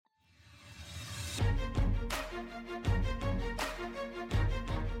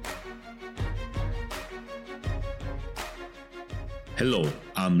Hello,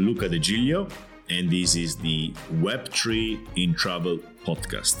 I'm Luca De Giglio, and this is the Web3 in Travel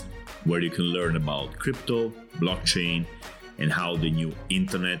podcast, where you can learn about crypto, blockchain, and how the new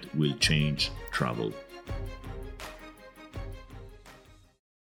internet will change travel.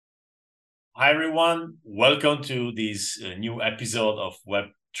 Hi, everyone. Welcome to this new episode of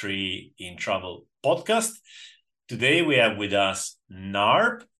Web3 in Travel podcast. Today, we have with us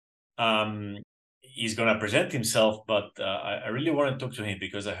Narb. He's going to present himself, but I really want to talk to him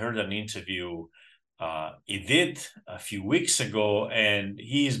because I heard an interview he did a few weeks ago, and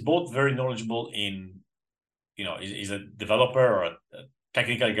he is both very knowledgeable in, he's a developer or a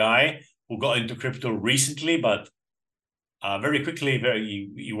technical guy who got into crypto recently, but very quickly,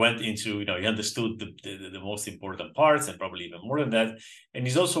 he went into, he understood the most important parts and probably even more than that. And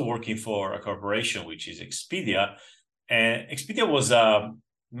he's also working for a corporation, which is Expedia. And Expedia was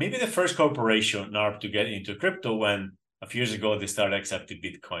maybe the first corporation, Narb, to get into crypto when a few years ago they started accepting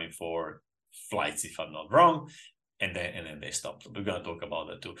Bitcoin for flights, if I'm not wrong, and then they stopped. We're going to talk about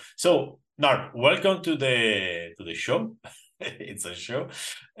that too. So, Narb, welcome to the show. It's a show,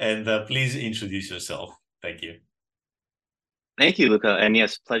 and please introduce yourself. Thank you. Thank you, Luca. And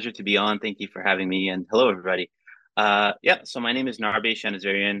yes, pleasure to be on. Thank you for having me. And hello, everybody. So my name is Narb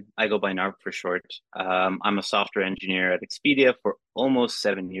Shanazarian. I go by Narb for short. I'm a software engineer at Expedia for almost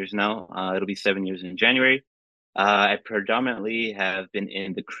 7 years now. It'll be 7 years in January. I predominantly have been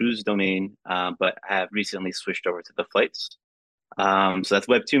in the cruise domain, but have recently switched over to the flights. So that's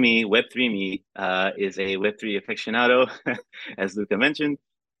Web2 me. Web3 me is a Web3 aficionado, as Luca mentioned.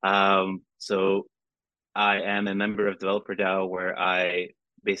 So I am a member of Developer DAO, where I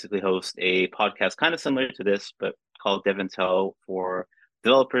basically host a podcast kind of similar to this, but called Dev and Tell, for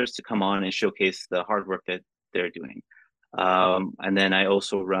developers to come on and showcase the hard work that they're doing. And then I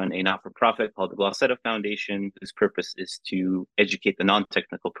also run a not-for-profit called the Glossetta Foundation, whose purpose is to educate the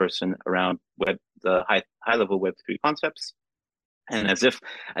non-technical person around the high-level Web3 concepts. And as if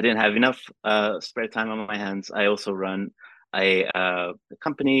I didn't have enough spare time on my hands, I also run a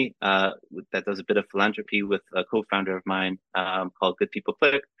company that does a bit of philanthropy with a co-founder of mine called Good People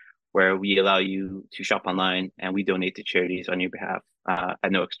Click, where we allow you to shop online and we donate to charities on your behalf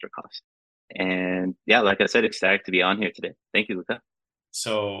at no extra cost. And yeah, like I said, ecstatic to be on here today. Thank you, Luca.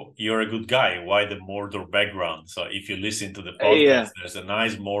 So you're a good guy. Why the Mordor background? So if you listen to the podcast, there's a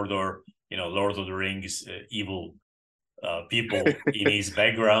nice Mordor, Lord of the Rings, evil people in his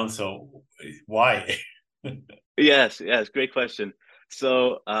background. So why? Yes, great question.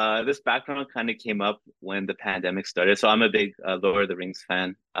 So this background kind of came up when the pandemic started. So I'm a big Lord of the Rings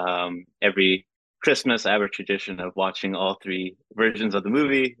fan. Every Christmas, I have a tradition of watching all three versions of the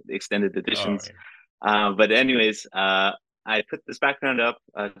movie, the extended editions. Right. But anyways, I put this background up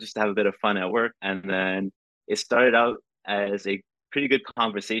just to have a bit of fun at work. And then it started out as a pretty good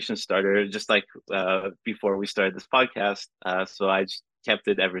conversation starter, just like before we started this podcast. So I just kept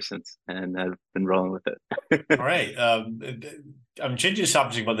it ever since, and I've been rolling with it. All right. I'm changing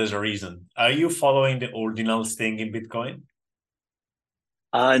subject, but there's a reason. Are you following the ordinals thing in Bitcoin?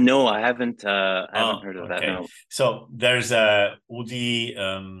 No, I haven't heard of that. No. So there's Woody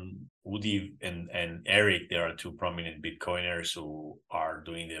and Eric. There are two prominent Bitcoiners who are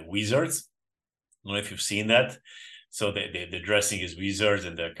doing the wizards. I don't know if you've seen that. So the dressing is wizards,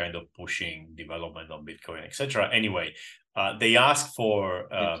 and they're kind of pushing development on Bitcoin, etc. Anyway, they asked for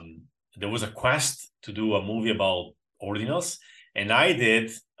there was a quest to do a movie about ordinals, and I did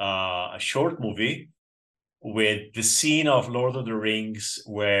a short movie with the scene of Lord of the Rings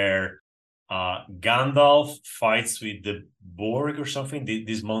where Gandalf fights with the Borg or something,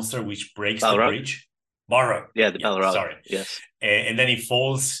 this monster which breaks the bridge. Balrog. Yeah, the Balrog. Sorry. Yes. And then he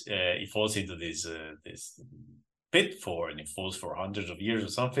falls into this pit and it falls for hundreds of years or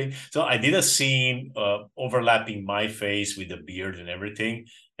something. So I did a scene overlapping my face with the beard and everything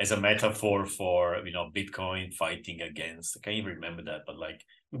as a metaphor for Bitcoin fighting against, I can't even remember that, but like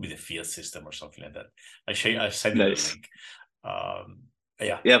maybe the fiat system or something like that. I sent you the link.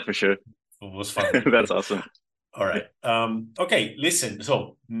 Yeah, for sure. It was fun. That's awesome. All right. Okay, listen.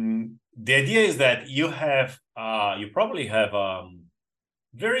 So the idea is that you probably have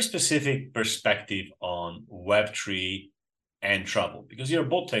very specific perspective on Web3 and travel, because you're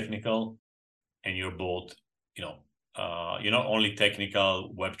both technical and you're both, you're not only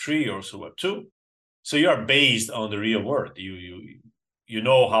technical Web3, you're also Web2. So you are based on the real world. You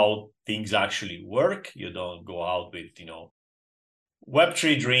know how things actually work. You don't go out with,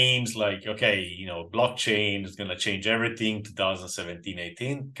 Web3 dreams like, blockchain is going to change everything, 2017,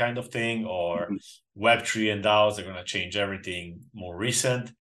 18 kind of thing, or Web3 and DAOs are going to change everything more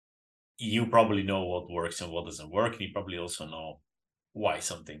recent. You probably know what works and what doesn't work. And you probably also know why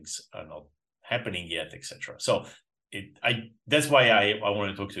some things are not happening yet, etc. So that's why I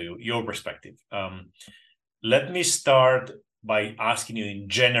want to talk to you, your perspective. Let me start by asking you in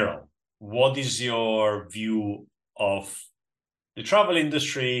general, what is your view of the travel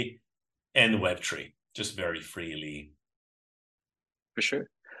industry and Web3, just very freely? For sure.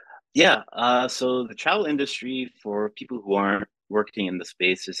 Yeah. So the travel industry, for people who aren't working in the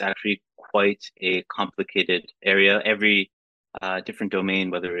space, is actually quite a complicated area. Every different domain,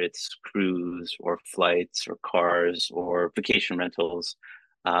 whether it's cruise or flights or cars or vacation rentals,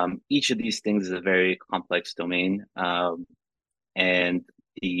 each of these things is a very complex domain. And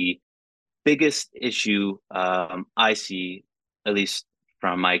the biggest issue I see, at least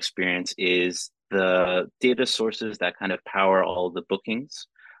from my experience, is the data sources that kind of power all the bookings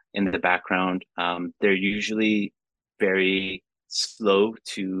in the background. They're usually very slow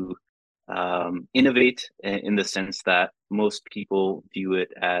to innovate in the sense that most people view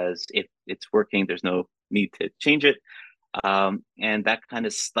it as if it's working, there's no need to change it. And that kind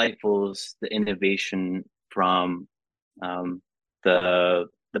of stifles the innovation from um, the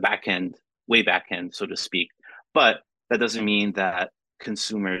back end, way back end, so to speak. But that doesn't mean that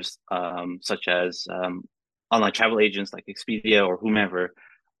consumers, such as online travel agents like Expedia or whomever,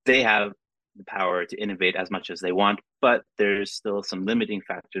 they have the power to innovate as much as they want. But there's still some limiting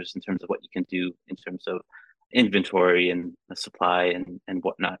factors in terms of what you can do in terms of inventory and supply and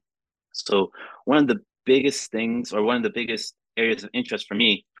whatnot. So one of the biggest things, or one of the biggest areas of interest for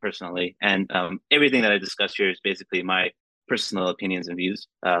me personally, and everything that I discuss here is basically my personal opinions and views.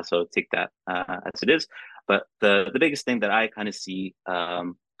 So take that as it is. But the biggest thing that I kind of see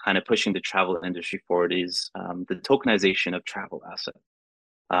kind of pushing the travel industry forward is the tokenization of travel assets.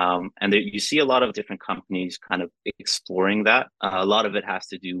 And there, you see a lot of different companies kind of exploring that. A lot of it has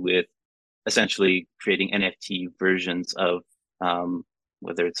to do with essentially creating NFT versions of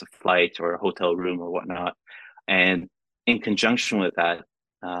whether it's a flight or a hotel room or whatnot. And in conjunction with that,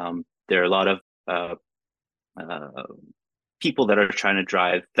 there are a lot of uh, people that are trying to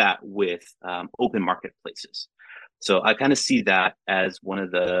drive that with open marketplaces. So I kind of see that as one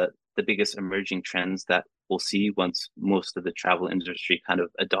of the biggest emerging trends that we'll see once most of the travel industry kind of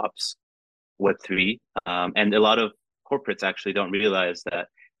adopts Web3. And a lot of corporates actually don't realize that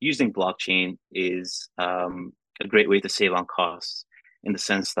using blockchain is a great way to save on costs in the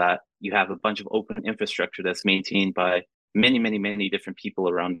sense that you have a bunch of open infrastructure that's maintained by many, many, many different people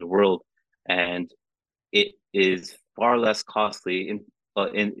around the world. And it is far less costly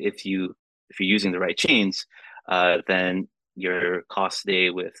if you're using the right chains than your cost today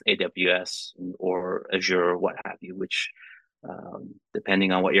with AWS or Azure or what have you, which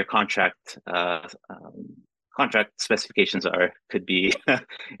depending on what your contract specifications are, could be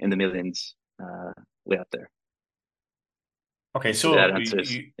in the millions, way up there. Okay, So that so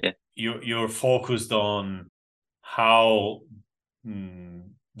answers, yeah. you're focused on how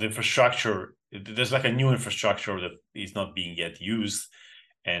the infrastructure, there's like a new infrastructure that is not being yet used,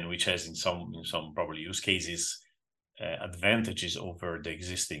 and which has in some probably use cases advantages over the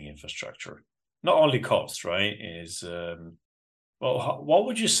existing infrastructure. Not only cost, right? Is well, what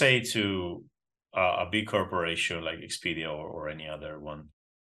would you say to a big corporation like Expedia or any other one,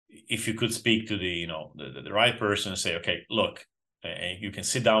 if you could speak to the right person and say, okay, look, and you can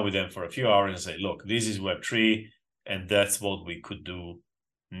sit down with them for a few hours and say, look, this is Web3, and that's what we could do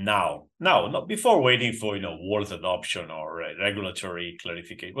now, not before waiting for world adoption or regulatory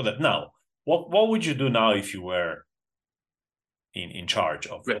clarification. Well, now, what would you do now if you were in charge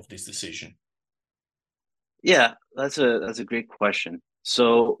of this decision? Yeah, that's a great question.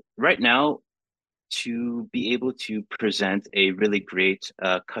 So right now, to be able to present a really great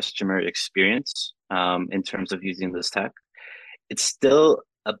customer experience in terms of using this tech, it's still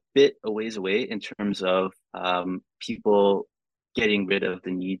a bit a ways away in terms of people getting rid of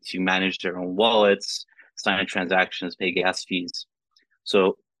the need to manage their own wallets, sign transactions, pay gas fees.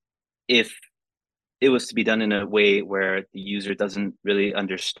 So if it was to be done in a way where the user doesn't really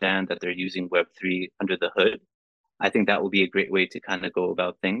understand that they're using Web3 under the hood, I think that would be a great way to kind of go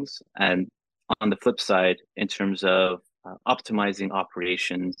about things. And on the flip side, in terms of optimizing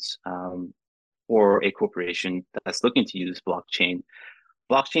operations for a corporation that's looking to use blockchain,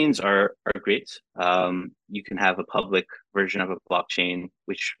 blockchains are great. You can have a public version of a blockchain,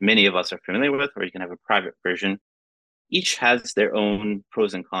 which many of us are familiar with, or you can have a private version. Each has their own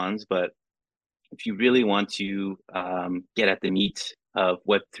pros and cons, but if you really want to get at the meat of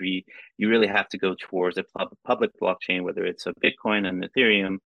Web3, you really have to go towards a public blockchain, whether it's a Bitcoin and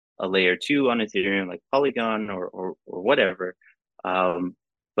Ethereum, a layer two on Ethereum like Polygon or whatever.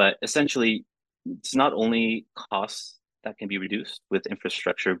 But essentially, it's not only cost that can be reduced with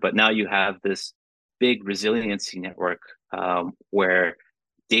infrastructure, but now you have this big resiliency network where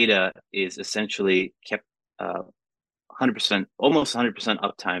data is essentially kept 100%, almost 100%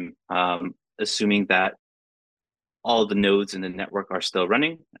 uptime, assuming that all the nodes in the network are still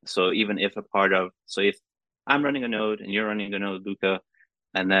running. So even if if I'm running a node and you're running a node, Luca,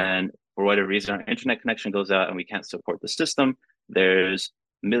 and then for whatever reason our internet connection goes out and we can't support the system, there's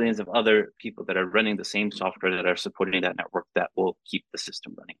millions of other people that are running the same software that are supporting that network that will keep the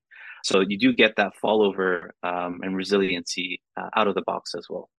system running. So you do get that fallover and resiliency out of the box as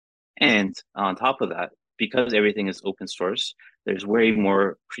well. And on top of that, because everything is open source, there's way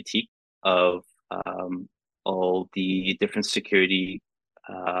more critique of all the different security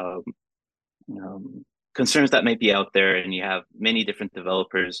um, concerns that might be out there, and you have many different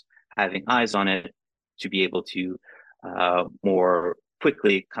developers having eyes on it to be able to more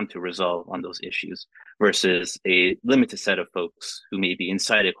quickly come to resolve on those issues versus a limited set of folks who may be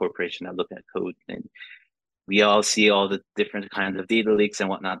inside a corporation that look at code. And we all see all the different kinds of data leaks and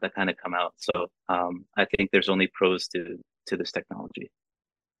whatnot that kind of come out. So I think there's only pros to this technology.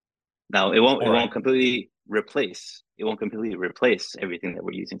 Now it won't completely replace everything that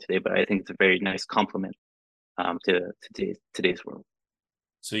we're using today, but I think it's a very nice complement to today's world.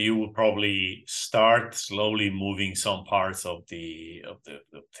 So you will probably start slowly moving some parts of the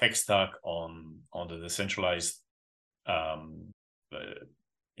tech stack on the decentralized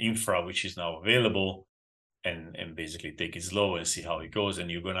infra, which is now available, and basically take it slow and see how it goes. And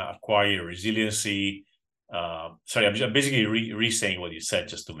you're gonna acquire resiliency. Sorry, I'm basically re-saying what you said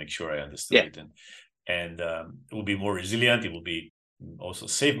just to make sure I understood it. And it will be more resilient. It will be also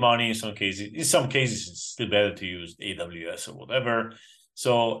save money in some cases. In some cases, it's still better to use AWS or whatever.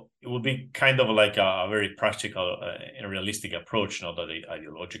 So it will be kind of like a very practical and realistic approach, not an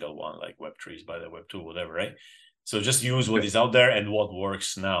ideological one like Web3 is better, Web2, whatever, right? So just use what is out there and what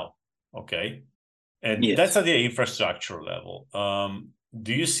works now, okay? And that's at the infrastructure level.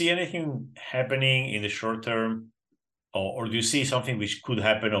 Do you see anything happening in the short term, or do you see something which could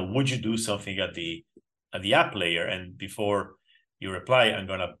happen, or would you do something at the app layer? And before you reply, I'm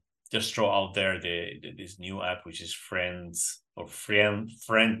gonna just throw out there this new app, which is Friends or Friend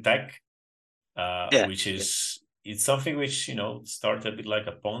Tech, which is it's something which started a bit like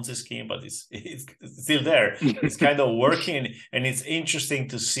a Ponzi scheme, but it's still there. It's kind of working, and it's interesting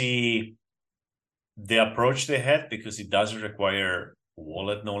to see the approach they had, because it doesn't require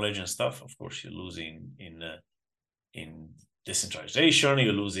wallet knowledge and stuff. Of course, you're losing in decentralization,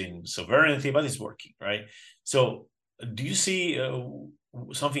 you're losing sovereignty, but it's working, right? So do you see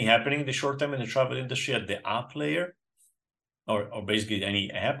something happening in the short term in the travel industry at the app layer, or basically any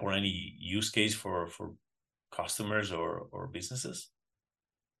app or any use case for customers or businesses?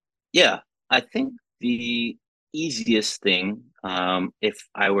 Yeah, I think the easiest thing, if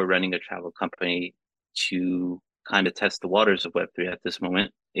I were running a travel company to kind of test the waters of Web3 at this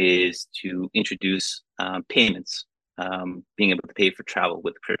moment, is to introduce payments, being able to pay for travel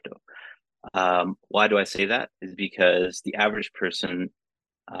with crypto. Why do I say that? Is because the average person,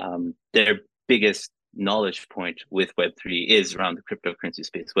 their biggest knowledge point with Web3 is around the cryptocurrency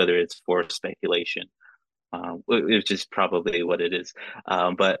space, whether it's for speculation, which is probably what it is.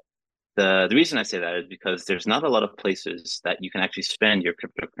 But the reason I say that is because there's not a lot of places that you can actually spend your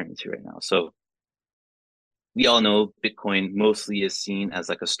cryptocurrency right now. So we all know Bitcoin mostly is seen as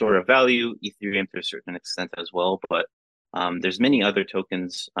like a store of value, Ethereum to a certain extent as well, but there's many other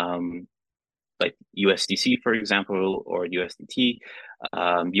tokens like USDC, for example, or USDT,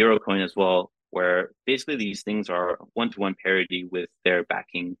 Eurocoin as well, where basically these things are one-to-one parity with their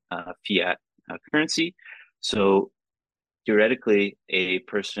backing fiat currency. So theoretically, a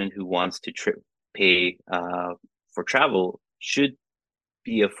person who wants to pay for travel should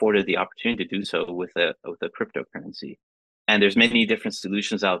be afforded the opportunity to do so with a cryptocurrency. And there's many different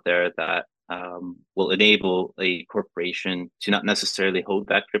solutions out there that will enable a corporation to not necessarily hold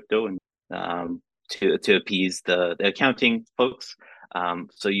that crypto and to appease the accounting folks.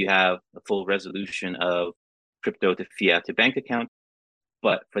 So you have a full resolution of crypto to fiat to bank account,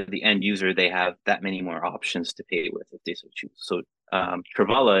 but for the end user, they have that many more options to pay with if they so choose. So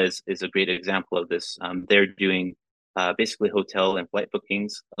Travala is a great example of this. They're doing basically hotel and flight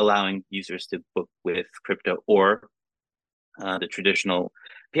bookings, allowing users to book with crypto or the traditional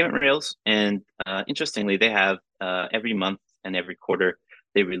payment rails. And interestingly, they have every month and every quarter,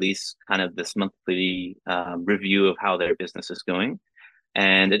 they release kind of this monthly review of how their business is going.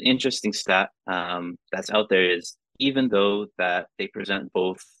 And an interesting stat that's out there is, even though that they present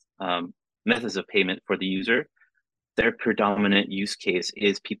both methods of payment for the user, their predominant use case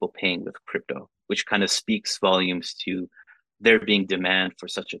is people paying with crypto, which kind of speaks volumes to there being demand for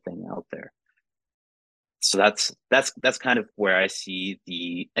such a thing out there. So that's kind of where I see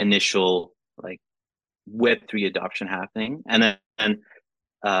the initial like Web3 adoption happening. And then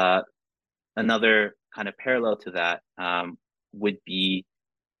another kind of parallel to that would be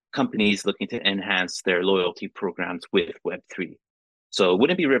companies looking to enhance their loyalty programs with Web3. So it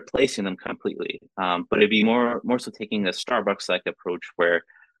wouldn't be replacing them completely, but it'd be more so taking a Starbucks-like approach where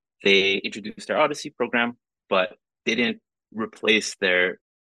they introduced their Odyssey program, but they didn't replace their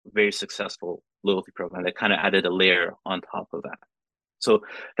very successful loyalty program. They kind of added a layer on top of that. So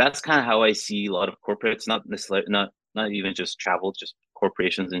that's kind of how I see a lot of corporates, not necessarily not even just travel, just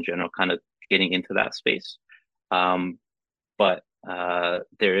corporations in general, kind of getting into that space. But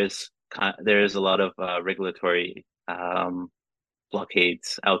there is a lot of regulatory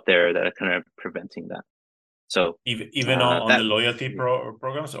blockades out there that are kind of preventing that. So even on the loyalty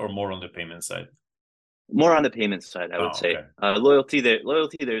programs, or more on the payment side? More on the payment side, I would say. Okay. Loyalty,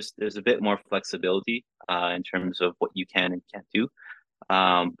 there's a bit more flexibility in terms of what you can and can't do.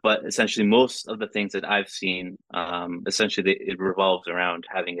 But essentially, most of the things that I've seen, essentially, it revolves around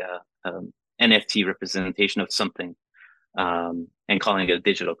having a NFT representation of something, and calling it a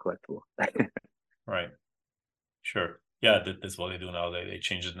digital collectible. Right. Sure. Yeah, that's what they do now. They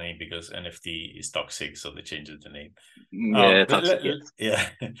changed the name because NFT is toxic, so they changed the name. Yeah, toxic. Yeah.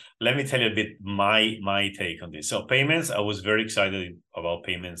 Let me tell you a bit my take on this. So payments, I was very excited about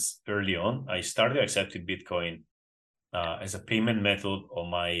payments early on. I started accepting Bitcoin as a payment method on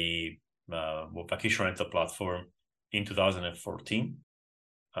my vacation rental platform in 2014.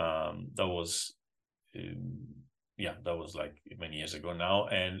 That was like many years ago now,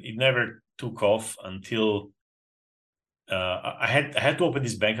 and it never took off until I had to open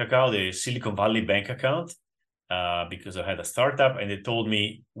this bank account, a Silicon Valley bank account, because I had a startup, and they told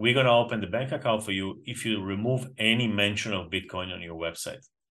me, we're going to open the bank account for you if you remove any mention of Bitcoin on your website.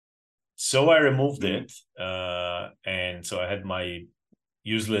 So I removed it, and so I had my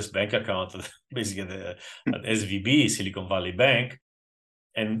useless bank account, basically at SVB, Silicon Valley Bank.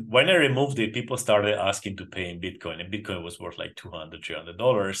 And when I removed it, people started asking to pay in Bitcoin, and Bitcoin was worth like $200,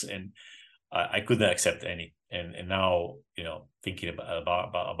 $300, and I couldn't accept any. And now, thinking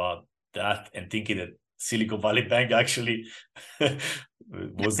about that, and thinking that Silicon Valley Bank actually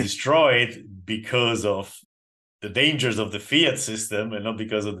was destroyed because of the dangers of the fiat system and not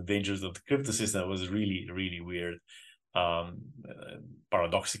because of the dangers of the crypto system, was really, really weird,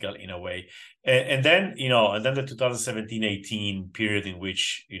 paradoxical in a way. And then the 2017-18 period in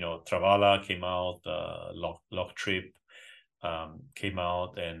which, Travala came out, Lock Trip came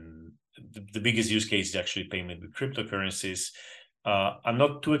out, and the biggest use case is actually payment with cryptocurrencies. I'm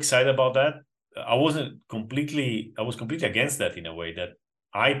not too excited about that. I was completely against that, in a way that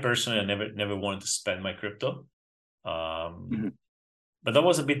I personally never wanted to spend my crypto. But that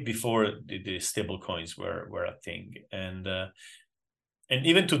was a bit before the stable coins were a thing. And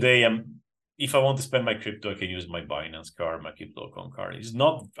even today, if I want to spend my crypto, I can use my Binance card, my Crypto.com card. It's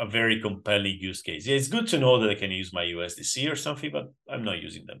not a very compelling use case. Yeah, it's good to know that I can use my USDC or something, but I'm not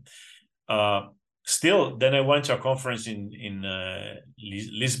using them. Still, then I went to a conference in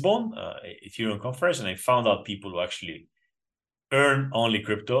Lisbon, Ethereum conference, and I found out people who actually earn only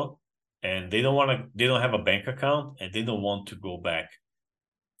crypto, and they don't have a bank account, and they don't want to go back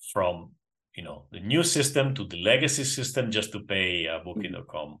from the new system to the legacy system just to pay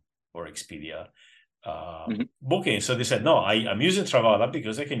Booking.com or Expedia booking. So they said, no, I'm using Travala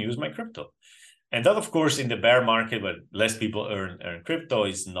because I can use my crypto. And that, of course, in the bear market where less people earn crypto,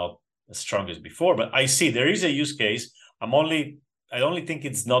 is not as strong as before. But I see there is a use case. I only think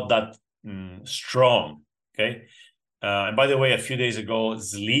it's not that strong. Okay. And by the way, a few days ago,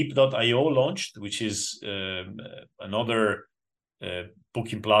 Sleep.io launched, which is another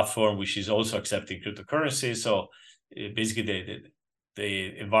booking platform which is also accepting cryptocurrency. So basically,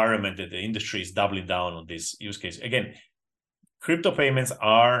 the environment, that the industry is doubling down on this use case. Again, crypto payments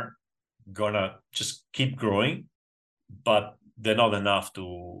are gonna just keep growing, but they're not enough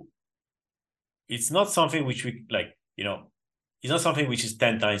to. It's not something which we like. It's not something which is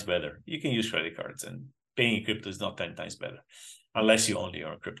 10 times better. You can use credit cards, and paying in crypto is not 10 times better, unless you only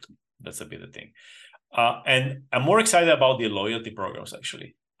earn crypto. That's a bit of thing. And I'm more excited about the loyalty programs,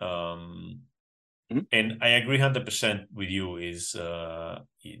 actually. And I agree 100% with you, is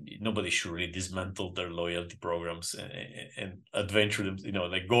nobody should really dismantle their loyalty programs and adventure them,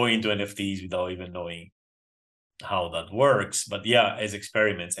 like go into NFTs without even knowing how that works. But yeah, as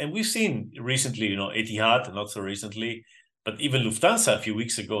experiments. And we've seen recently, Etihad, not so recently, but even Lufthansa a few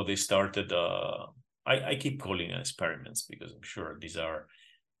weeks ago, they started, I keep calling it experiments because I'm sure these are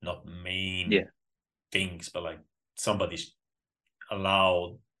not main things, but like somebody's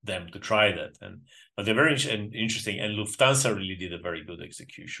allowed them to try that. But they're very interesting, and Lufthansa really did a very good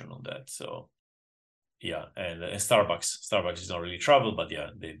execution on that. So yeah, and Starbucks is not really travel, but yeah,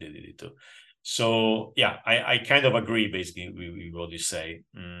 they did it too. So yeah, I kind of agree basically with what you say.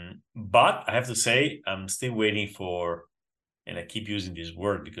 But I have to say, I'm still waiting for, and I keep using this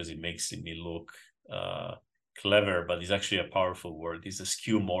word because it makes me look clever, but it's actually a powerful word. It's a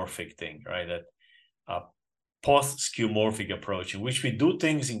skeuomorphic thing, right? That post-skeuomorphic approach in which we do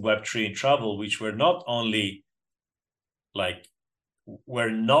things in Web3 and travel, which were not only like, were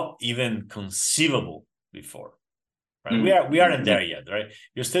not even conceivable before. Right? We aren't there yet, right?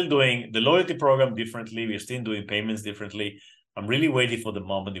 We're still doing the loyalty program differently. We're still doing payments differently. I'm really waiting for the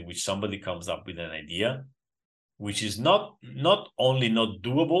moment in which somebody comes up with an idea, which is not only not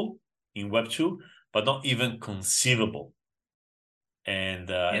doable in Web2, but not even conceivable. And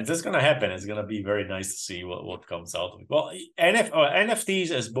that's going to happen. It's going to be very nice to see what comes out of it. Well, NFTs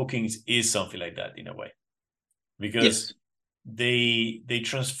as bookings is something like that in a way, because they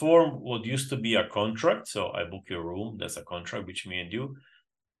transform what used to be a contract. So I book your room, that's a contract between me and you,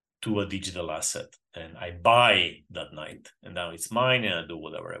 to a digital asset, and I buy that night, and now it's mine, and I do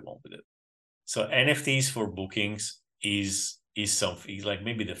whatever I want with it. So NFTs for bookings is something like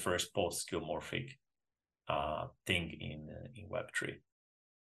maybe the first post-skeuomorphic thing in Web3.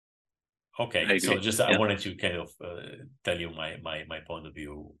 Okay, so just I wanted to kind of tell you my point of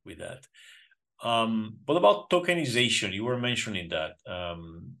view with that. What about tokenization? You were mentioning that.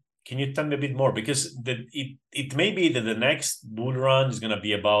 Can you tell me a bit more? Because it may be that the next bull run is going to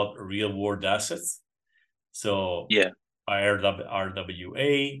be about real world assets. So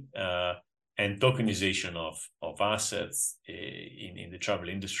RWA and tokenization of assets in the travel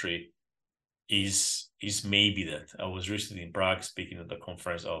industry is maybe that. I was recently in Prague speaking at the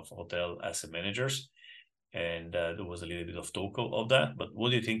conference of hotel asset managers, and there was a little bit of talk of that. But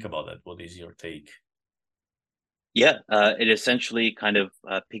what do you think about that? What is your take? Yeah, it essentially kind of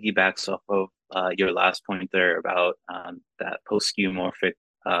piggybacks off of your last point there about that post-skeuomorphic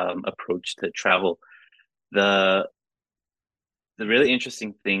approach to travel. The really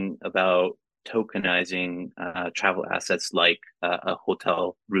interesting thing about tokenizing travel assets like a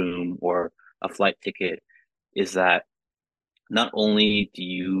hotel room or a flight ticket is that not only do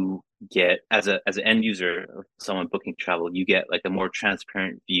you get as an end user of someone booking travel, you get like a more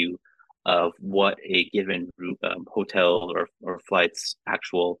transparent view of what a given hotel or flight's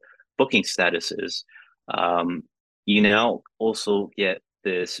actual booking status is. You now also get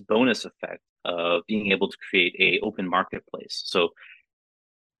this bonus effect of being able to create a open marketplace. So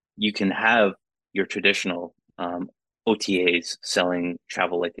you can have your traditional OTAs selling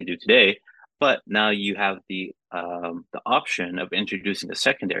travel like they do today, but now you have the option of introducing a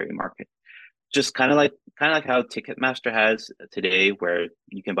secondary market, just kind of like how Ticketmaster has today, where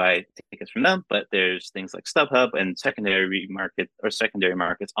you can buy tickets from them, but there's things like StubHub and secondary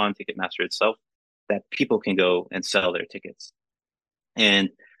markets on Ticketmaster itself that people can go and sell their tickets. And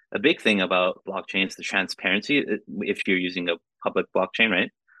a big thing about blockchain is the transparency. If you're using a public blockchain, right?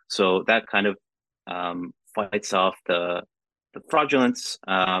 So that kind of fights off the fraudulence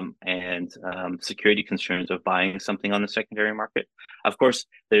and security concerns of buying something on the secondary market. Of course,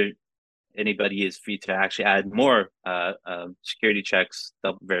 anybody is free to actually add more security checks,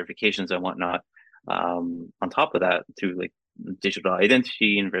 double verifications, and whatnot on top of that through like digital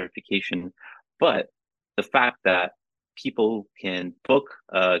identity and verification. But the fact that people can book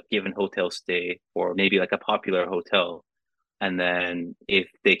a given hotel stay or maybe like a popular hotel, and then if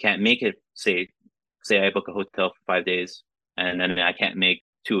they can't make it, say I book a hotel for 5 days and then I can't make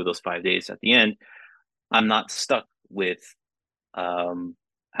 2 of those 5 days at the end, I'm not stuck with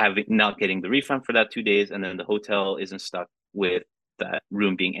not getting the refund for that 2 days, and then the hotel isn't stuck with that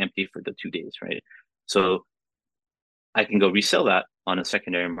room being empty for the 2 days, right? So I can go resell that on a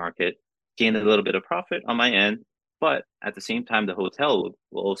secondary market, gain a little bit of profit on my end, but at the same time, the hotel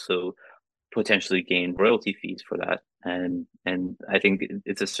will also potentially gain royalty fees for that. And I think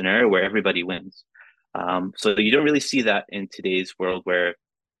it's a scenario where everybody wins. So you don't really see that in today's world, where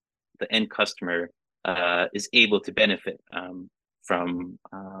the end customer is able to benefit from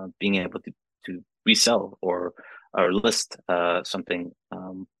being able to resell or list something.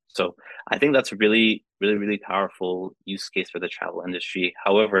 So I think that's a really, really, really powerful use case for the travel industry.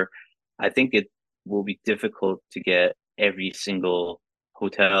 However, I think it will be difficult to get every single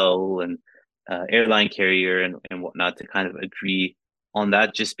hotel and airline carrier and whatnot to kind of agree on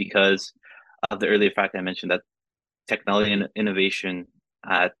that, just because of the earlier fact I mentioned, that technology and innovation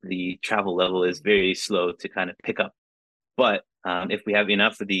at the travel level is very slow to kind of pick up. But if we have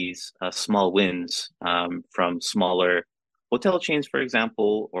enough of these small wins from smaller hotel chains, for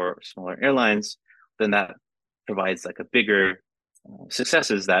example, or smaller airlines, then that provides like a bigger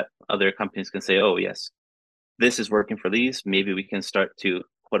successes that other companies can say, oh, yes, this is working for these. Maybe we can start to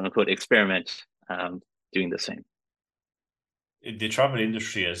quote unquote experiment doing the same. The travel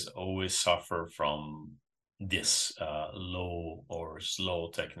industry has always suffered from this low or slow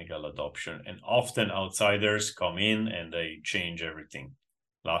technical adoption, and often outsiders come in and they change everything.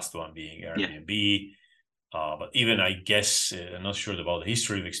 Last one being Airbnb. But even I guess I'm not sure about the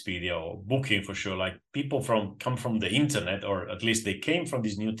history of Expedia or Booking for sure. Like people come from the internet, or at least they came from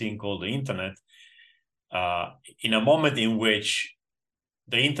this new thing called the internet, in a moment in which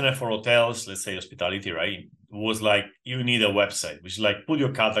the internet for hotels, let's say hospitality, right, was like you need a website, which is like put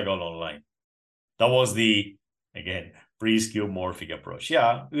your catalog online. That was the, again, pre-skeuomorphic approach.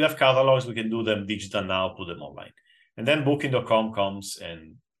 Yeah, we have catalogs, we can do them digital now, put them online. And then Booking.com comes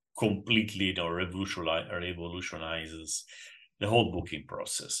and completely revolutionizes the whole booking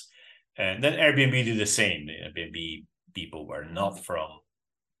process. And then Airbnb did the same. The Airbnb people were not from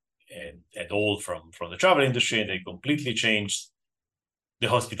at all from the travel industry, and they completely changed the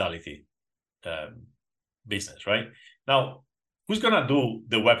hospitality business, right? Now, who's going to do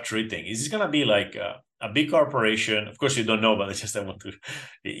the Web3 thing? Is it going to be like a big corporation? Of course, you don't know, but I just want to,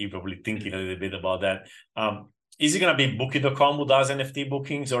 you're probably thinking a little bit about that. Is it going to be Booking.com who does NFT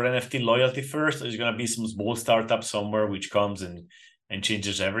bookings or NFT loyalty first? Or is it going to be some small startup somewhere which comes and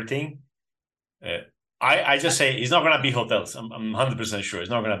changes everything? I just say it's not going to be hotels. I'm 100% sure.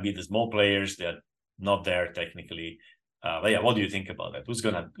 It's not going to be the small players that are not there technically. But yeah, what do you think about that? Who's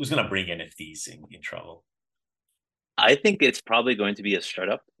gonna bring NFTs in travel? I think it's probably going to be a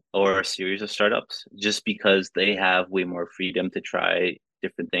startup or a series of startups, just because they have way more freedom to try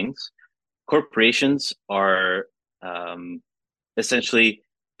different things. Corporations are essentially,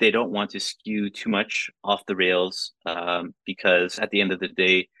 they don't want to skew too much off the rails because at the end of the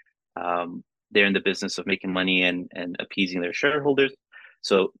day, they're in the business of making money and appeasing their shareholders.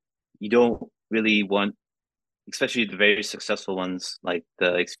 So you don't really want, especially the very successful ones like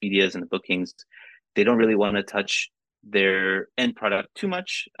the Expedias and the Bookings, they don't really want to touch their end product too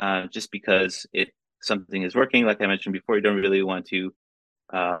much, just because if something is working, like I mentioned before, you don't really want to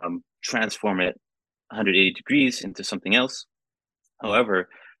transform it 180 degrees into something else. However,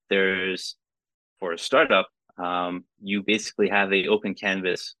 there's, for a startup, you basically have a open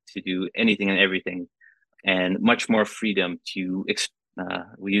canvas to do anything and everything, and much more freedom to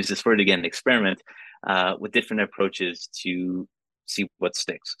we use this word again, experiment with different approaches to see what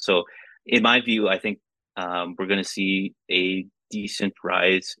sticks. So in my view, I think we're going to see a decent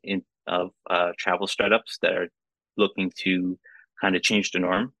rise of travel startups that are looking to kind of change the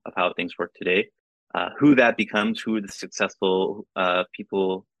norm of how things work today. Who that becomes, who the successful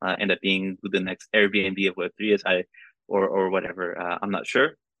people end up being, who the next Airbnb of Web3 is, or whatever, I'm not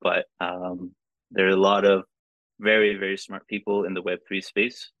sure. But there are a lot of very, very smart people in the Web3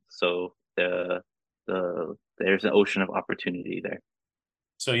 space. So there's an ocean of opportunity there.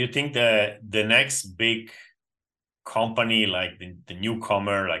 So you think the next big company, like the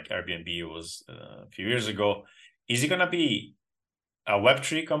newcomer, like Airbnb was a few years ago, is it going to be a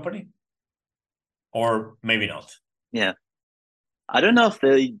Web3 company? Or maybe not? Yeah. I don't know if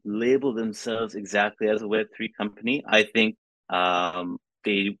they label themselves exactly as a Web3 company. I think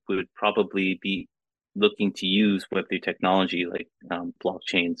they would probably be looking to use Web3 technology like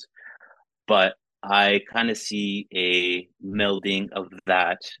blockchains. But I kind of see a melding of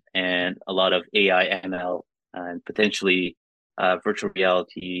that and a lot of AI, ML, and potentially virtual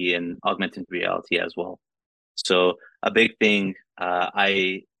reality and augmented reality as well. So a big thing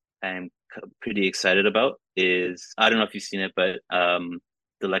I am pretty excited about is, I don't know if you've seen it, but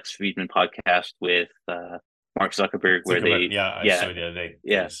the Lex Friedman podcast with Mark Zuckerberg, where I saw it the other day.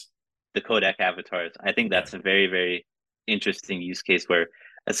 Yeah, yes, the Kodak avatars. I think that's a very, very interesting use case where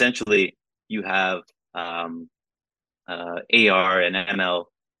essentially you have AR and ML,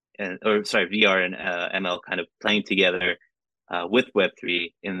 VR and ML kind of playing together with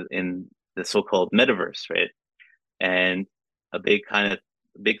Web3 in the so-called metaverse, right? And a big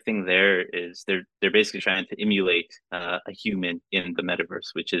thing there is they're basically trying to emulate a human in the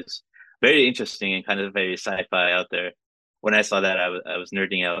metaverse, which is very interesting and kind of very sci-fi out there. When I saw that, I was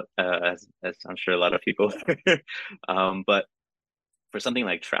nerding out, as I'm sure a lot of people. But for something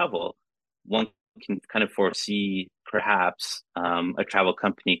like travel, one can kind of foresee perhaps a travel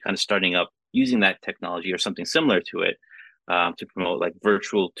company kind of starting up using that technology or something similar to it to promote like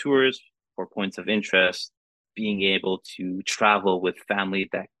virtual tours or points of interest, being able to travel with family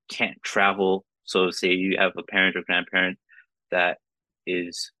that can't travel. So say you have a parent or grandparent that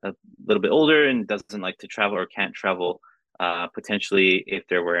is a little bit older and doesn't like to travel or can't travel, potentially if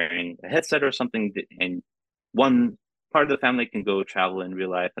they're wearing a headset or something, and one part of the family can go travel in real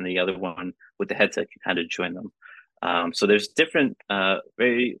life, and the other one with the headset can kind of join them. So there's different,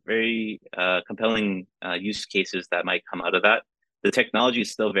 very, very compelling use cases that might come out of that. The technology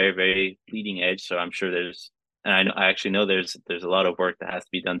is still very, very leading edge, so I'm sure I actually know there's a lot of work that has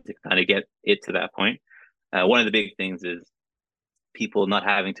to be done to kind of get it to that point. One of the big things is people not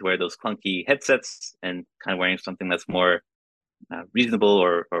having to wear those clunky headsets and kind of wearing something that's more reasonable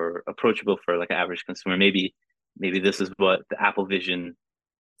or approachable for like an average consumer. Maybe this is what the Apple Vision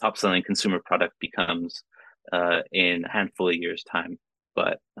top selling consumer product becomes in a handful of years' time.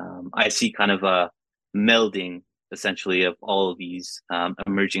 But I see kind of a melding essentially of all of these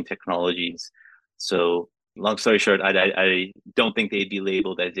emerging technologies. So long story short, I don't think they'd be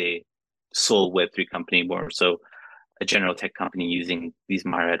labeled as a sole Web3 company, more so a general tech company using these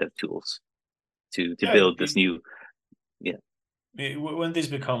myriad of tools to build this new. When this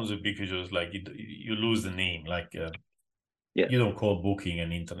becomes ubiquitous, like you lose the name, like Yeah. you don't call Booking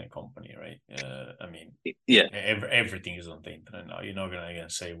an internet company, right? I mean, Yeah. everything is on the internet now. You're not gonna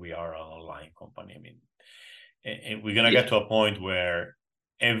say we are an online company. I mean, and we're gonna get to a point where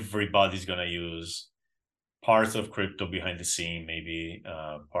everybody's gonna use parts of crypto behind the scene, maybe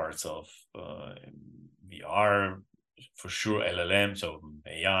parts of VR, for sure, LLM, so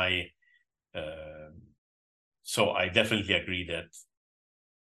AI. So I definitely agree that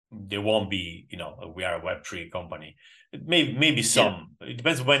there won't be, we are a Web3 company. Maybe some. It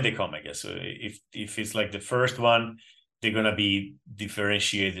depends when they come, I guess. If it's like the first one, they're gonna be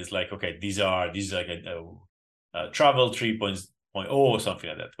differentiated. It's like, okay, these are like a travel 3.0 or something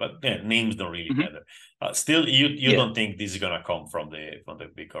like that. But names don't really matter. Still, you don't think this is gonna come from the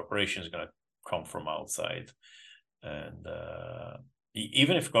big corporations? It's gonna come from outside, and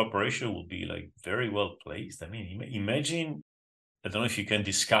even if corporation will be like very well placed. I mean, imagine. I don't know if you can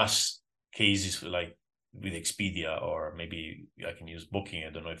discuss cases with Expedia, or maybe I can use Booking. I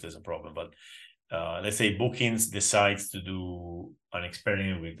don't know if there's a problem, but let's say Bookings decides to do an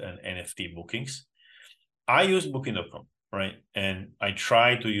experiment with an NFT bookings. I use Booking.com, right? And I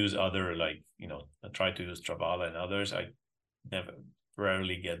try to use other, I try to use Travala and others. I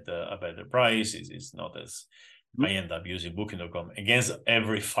rarely get a better price. It's not as I end up using Booking.com against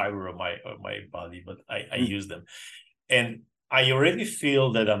every fiber of my body, but I use them. And I already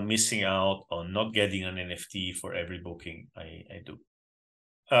feel that I'm missing out on not getting an NFT for every booking I do.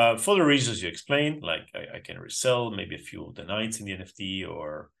 For the reasons you explained, like I can resell maybe a few of the nights in the NFT,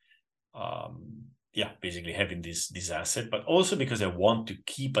 or basically having this asset, but also because I want to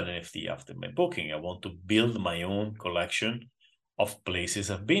keep an NFT after my booking. I want to build my own collection of places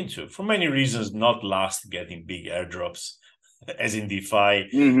I've been to, for many reasons, not last getting big airdrops as in DeFi,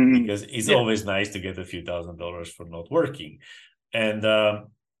 because it's always nice to get a few $1,000s for not working. And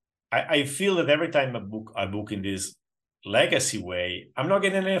I feel that every time I book in this legacy way, I'm not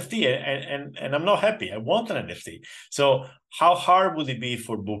getting an NFT, and I'm not happy. I want an NFT. So how hard would it be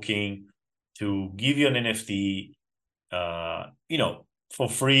for Booking to give you an NFT, for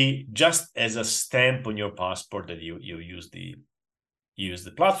free, just as a stamp on your passport that you use the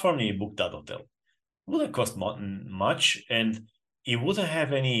platform and you booked that hotel? It wouldn't cost much, and it wouldn't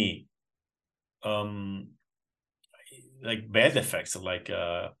have any like bad effects, like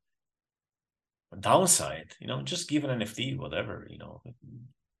downside. Just give an NFT, whatever.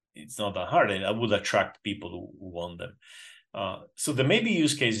 It's not that hard, and I would attract people who want them. So there may be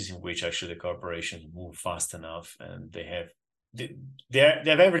use cases in which actually the corporations move fast enough, and they have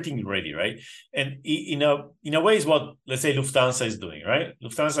everything ready, right? And in a way, is what, let's say, Lufthansa is doing, right?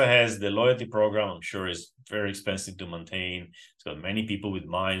 Lufthansa has the loyalty program. I'm sure is very expensive to maintain. It's got many people with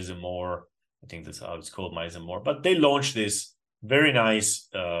miles and more. I think that's how it's called, miles and more. But they launched this very nice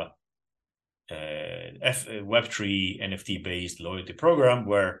Web3 NFT based loyalty program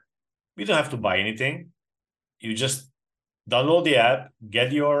where you don't have to buy anything. You just download the app,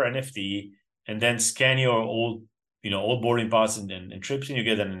 get your NFT, and then scan your old boarding pass and trips, and you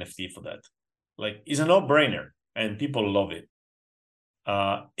get an NFT for that. Like, it's a no-brainer, and people love it.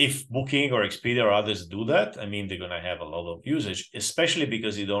 If Booking or Expedia or others do that, I mean, they're gonna have a lot of usage, especially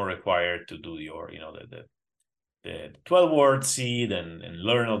because you don't require to do your, the 12-word seed and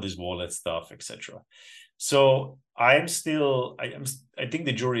learn all this wallet stuff, etc. So I think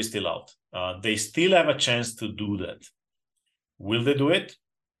the jury is still out. They still have a chance to do that. Will they do it?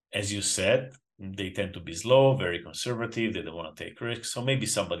 As you said, they tend to be slow, very conservative. They don't want to take risks. So maybe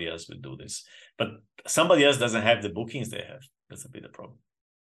somebody else will do this. But somebody else doesn't have the bookings they have. That's a bit of a problem.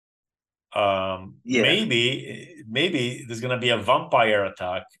 Yeah. Maybe there's gonna be a vampire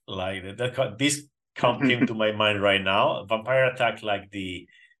attack like that. This came to my mind right now. A vampire attack like the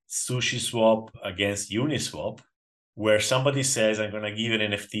Sushi Swap against Uniswap, where somebody says, "I'm gonna give an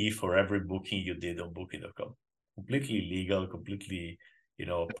NFT for every booking you did on Booking.com." Completely illegal, completely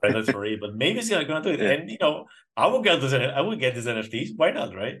predatory. But maybe it's gonna do it, Yeah. and I will get these NFTs. Why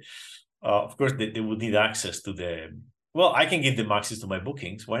not, right? Of course, they would need access to the. Well, I can give them access to my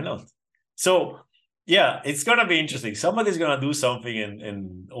bookings. Why not? So, yeah, it's going to be interesting. Somebody's going to do something,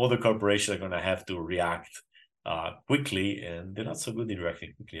 and all the corporations are going to have to react quickly, and they're not so good in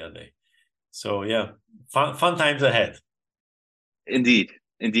reacting quickly, are they? So, yeah, fun times ahead. Indeed,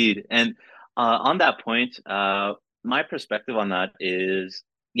 indeed. And on that point, my perspective on that is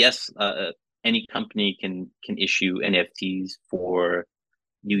yes, any company can issue NFTs for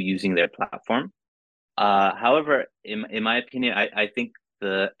you using their platform. However, in my opinion, I think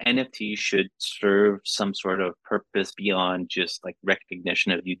the NFT should serve some sort of purpose beyond just like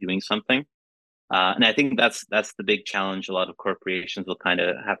recognition of you doing something. And I think that's the big challenge a lot of corporations will kind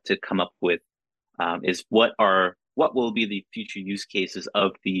of have to come up with, is what will be the future use cases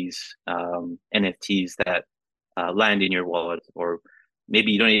of these NFTs that land in your wallet, or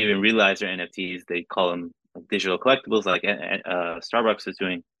maybe you don't even realize they're NFTs. They call them like digital collectibles, like Starbucks is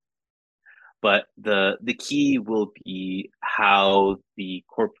doing. But the key will be how the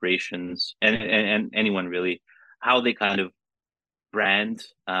corporations and anyone really, how they kind of brand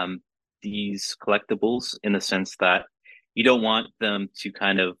these collectibles, in the sense that you don't want them to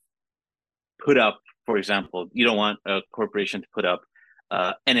kind of put up, for example, you don't want a corporation to put up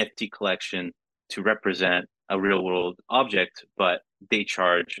NFT collection to represent a real world object, but they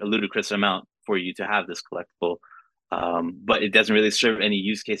charge a ludicrous amount for you to have this collectible. But it doesn't really serve any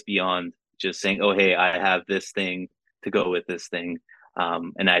use case beyond just saying, oh, hey, I have this thing to go with this thing,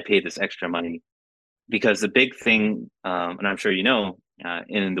 and I pay this extra money. Because the big thing, and I'm sure you know,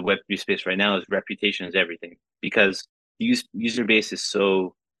 in the Web3 space right now, is reputation is everything. Because the user base is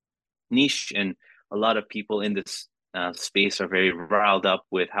so niche, and a lot of people in this space are very riled up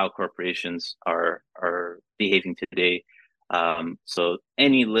with how corporations are behaving today. So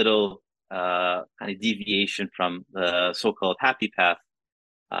any little kind of deviation from the so-called happy path,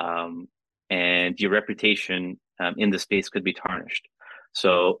 and your reputation in the space could be tarnished.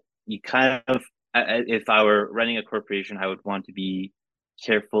 So you kind of, if I were running a corporation, I would want to be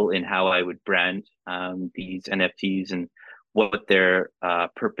careful in how I would brand these NFTs and what their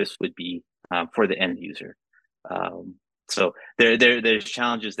purpose would be for the end user. So there's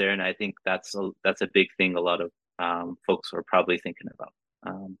challenges there, and I think that's a big thing. A lot of folks are probably thinking about.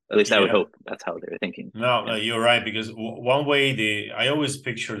 At least I would hope that's how they're thinking. No, yeah. You're right, because one way I always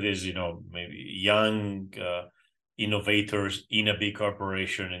picture this, maybe young innovators in a big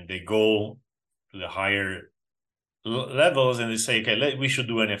corporation, and they go to the higher levels and they say, okay, we should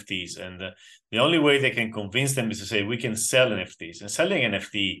do NFTs. And the only way they can convince them is to say, we can sell NFTs. And selling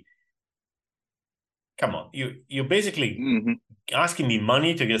NFT, come on, you're basically asking me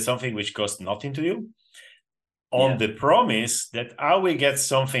money to get something which costs nothing to you, on the promise that I will get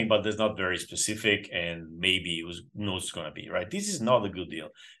something, but that's not very specific, and maybe who knows it's going to be, right? This is not a good deal.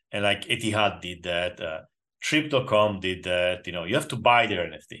 And like Etihad did that, Trip.com did that, you have to buy their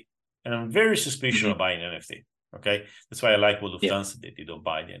NFT. And I'm very suspicious of buying NFT, okay? That's why I like what Lufthansa did. You don't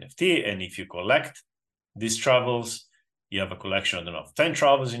buy the NFT, and if you collect these travels, you have a collection, I don't know, 10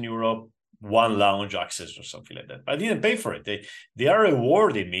 travels in Europe, one lounge access or something like that. But I didn't pay for it. They are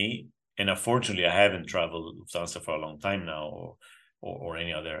rewarding me. And unfortunately, I haven't traveled Lufthansa for a long time now, or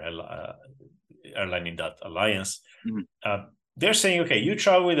any other airline in that alliance. They're saying, okay, you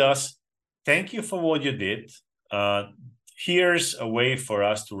travel with us. Thank you for what you did. Here's a way for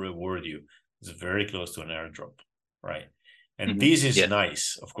us to reward you. It's very close to an airdrop, right? And this is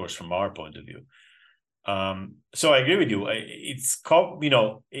nice, of course, from our point of view. So I agree with you. It's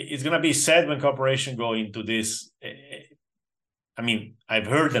it's going to be sad when corporations go into this. I mean, I've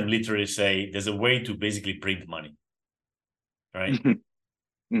heard them literally say there's a way to basically print money, right?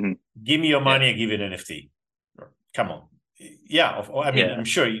 Give me your money, I give you an NFT. Come on. Yeah, I mean, I'm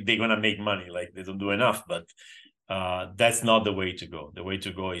sure they're going to make money, like they don't do enough, but that's not the way to go. The way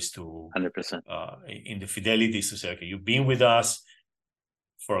to go is to 100%. In the fidelity is to say, okay, you've been with us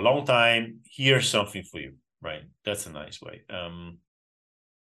for a long time. Here's something for you, right? That's a nice way.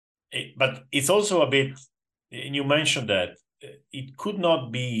 But it's also a bit, and you mentioned that it could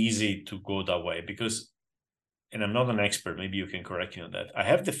not be easy to go that way because, and I'm not an expert, maybe you can correct me on that. I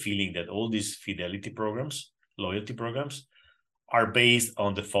have the feeling that all these fidelity programs, loyalty programs, are based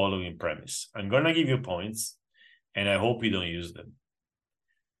on the following premise. I'm going to give you points, and I hope you don't use them.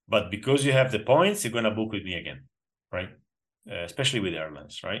 but because you have the points, you're going to book with me again, right? Especially with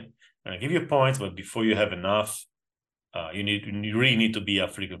airlines, right? And I give you points, but before you have enough, you really need to be a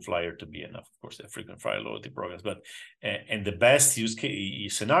frequent flyer to be enough. Of course, there are frequent flyer loyalty programs, but and the best use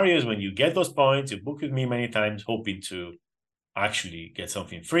case scenario is when you get those points, you book with me many times, hoping to actually get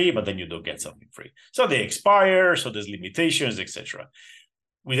something free, but then you don't get something free. So they expire, so there's limitations, etc.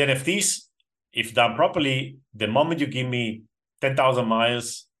 With NFTs, if done properly, the moment you give me 10,000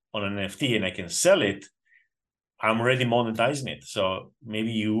 miles on an NFT and I can sell it, I'm already monetizing it. So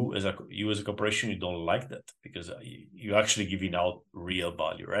maybe you as a corporation, you don't like that because you're actually giving out real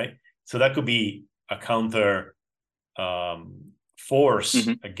value, right? So that could be a counter force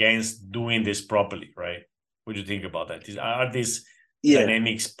against doing this properly, right? What do you think about that? Are these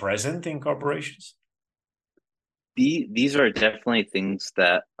dynamics present in corporations? These are definitely things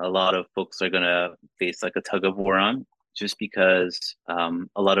that a lot of folks are going to face like a tug of war on, just because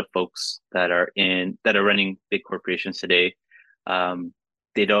a lot of folks that are running big corporations today,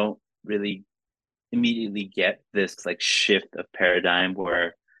 they don't really immediately get this like shift of paradigm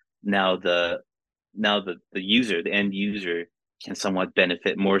where now the end user can somewhat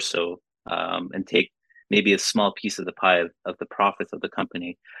benefit more so, and take maybe a small piece of the pie of the profits of the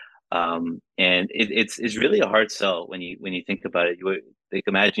company. And it's really a hard sell when you think about it. Like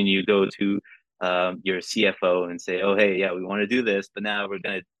imagine you go to your CFO and say, "Oh, hey, yeah, we want to do this, but now we're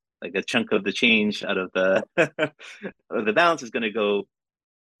gonna like a chunk of the change out of the of the balance is going to go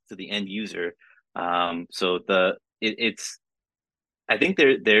to the end user." So it's I think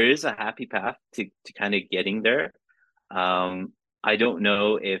there is a happy path to kind of getting there. I don't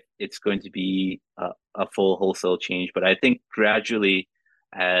know if it's going to be a full wholesale change, but I think gradually,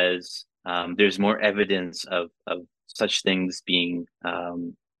 as there's more evidence of such things being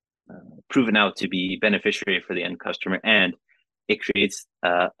proven out to be beneficiary for the end customer, and it creates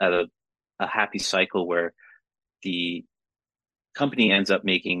a happy cycle where the company ends up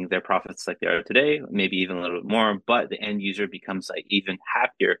making their profits like they are today, maybe even a little bit more, but the end user becomes an even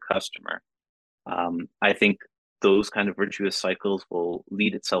happier customer. I think those kind of virtuous cycles will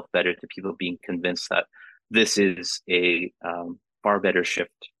lead itself better to people being convinced that this is a far better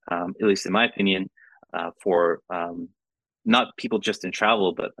shift, at least in my opinion, for not people just in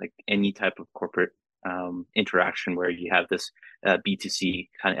travel, but like any type of corporate interaction where you have this B2C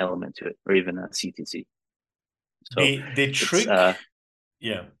kind of element to it, or even a C2C. So the trick,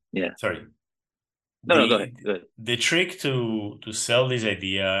 yeah. Sorry. No, go ahead. The trick to sell this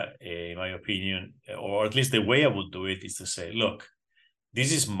idea, in my opinion, or at least the way I would do it, is to say, look,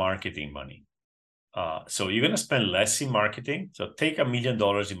 this is marketing money. So you're going to spend less in marketing. So take $1 million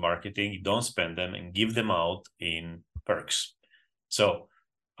in marketing, you don't spend them, and give them out in perks. So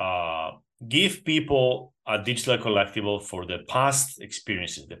give people a digital collectible for the past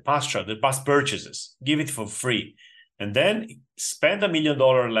experiences, the past purchases. Give it for free. And then spend $1 million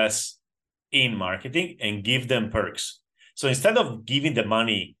less in marketing and give them perks. So instead of giving the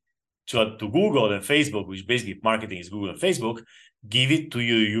money to Google and Facebook, which basically marketing is Google and Facebook, give it to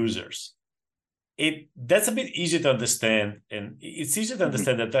your users. That's a bit easier to understand, and it's easier to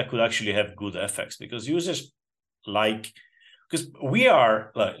understand that could actually have good effects, because users because we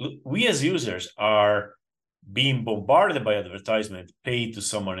as users are being bombarded by advertisement paid to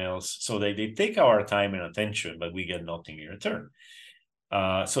someone else, so they take our time and attention, but we get nothing in return.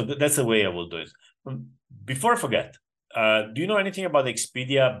 So that's the way I will do it. Before I forget, do you know anything about the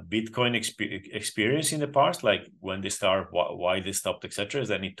Expedia Bitcoin experience in the past? Like when they start, why they stopped, etc. Is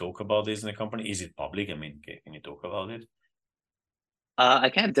there any talk about this in the company? Is it public? I mean, can you talk about it? I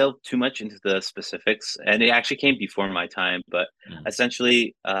can't delve too much into the specifics, and it actually came before my time. But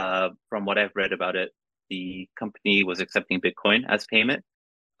essentially, from what I've read about it, the company was accepting Bitcoin as payment.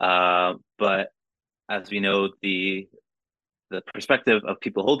 But as we know, the perspective of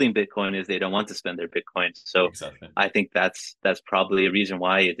people holding Bitcoin is they don't want to spend their Bitcoin. So exactly. I think that's probably a reason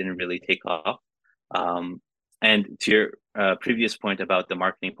why it didn't really take off. And to your previous point about the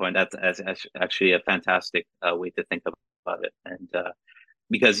marketing point, that's actually a fantastic way to think about it. And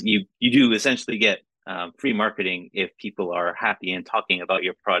because you do essentially get free marketing if people are happy and talking about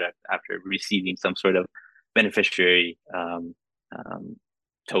your product after receiving some sort of beneficiary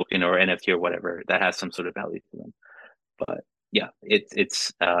token or NFT or whatever that has some sort of value to them. But yeah,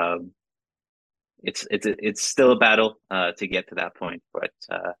 it's still a battle to get to that point, but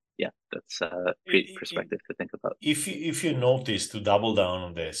yeah, that's a great perspective to think about. If you notice, to double down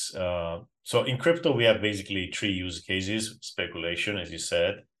on this, so in crypto we have basically 3 use cases: speculation, as you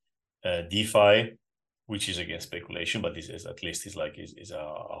said, DeFi, which is against speculation, but this is at least is a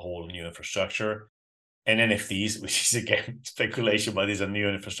whole new infrastructure, and NFTs, which is again speculation, but is a new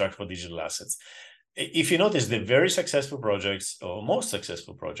infrastructure for digital assets. If you notice, the very successful projects or most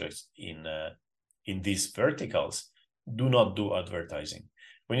successful projects in these verticals do not do advertising.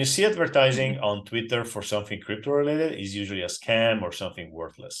 When you see advertising on Twitter for something crypto related, is usually a scam or something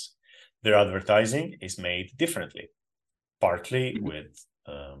worthless. Their advertising is made differently, partly with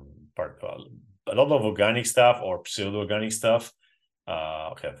a lot of organic stuff or pseudo organic stuff.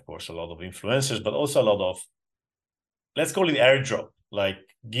 Okay, of course, a lot of influencers, but also a lot of, let's call it airdrop, like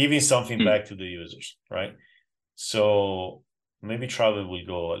giving something back to the users, right? So maybe travel will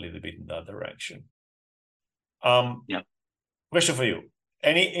go a little bit in that direction. Yeah. Question for you.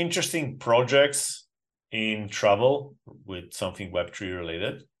 Any interesting projects in travel with something Web3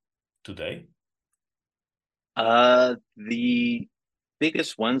 related today? The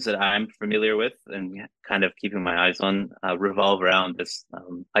biggest ones that I'm familiar with and kind of keeping my eyes on revolve around this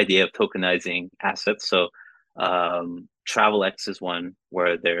idea of tokenizing assets. So TravelX is one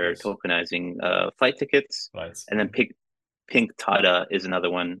where they're tokenizing flight tickets, and then Pink Tada is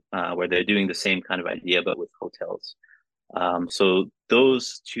another one where they're doing the same kind of idea but with hotels. So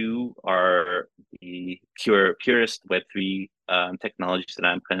those two are the purest Web3 technologies that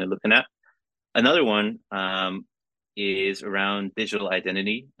I'm kind of looking at. Another one is around digital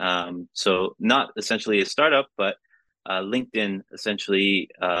identity. So not essentially a startup, but LinkedIn essentially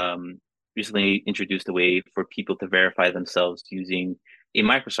recently introduced a way for people to verify themselves using a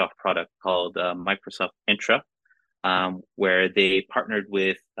Microsoft product called Microsoft Entra, where they partnered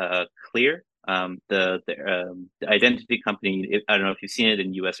with Clear, the identity company. I don't know if you've seen it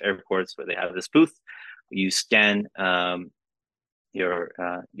in U.S. airports where they have this booth. You scan your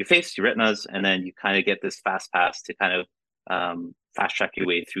face, your retinas, and then you kind of get this fast pass to kind of fast track your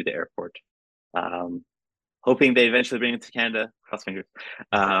way through the airport. Hoping they eventually bring it to Canada, cross fingers.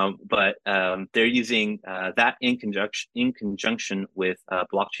 But they're using that in conjunction with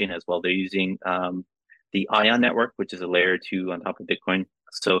blockchain as well. They're using the Ion network, which is a layer 2 on top of Bitcoin.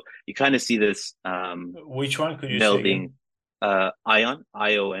 So you kind of see this. Which one could you melding? Ion,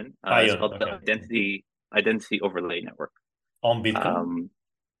 ION. It's called okay. the identity overlay network. On Bitcoin?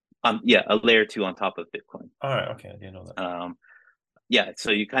 Yeah, a layer 2 on top of Bitcoin. All right, okay, I didn't know that. Yeah,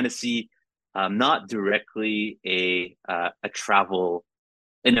 so you kind of see not directly a travel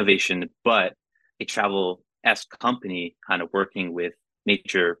innovation, but a travel-esque company kind of working with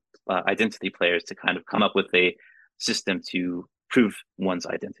major identity players to kind of come up with a system to prove one's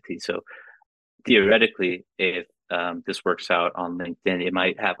identity. So theoretically, if this works out on LinkedIn, it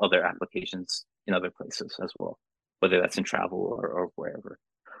might have other applications in other places as well, whether that's in travel or wherever.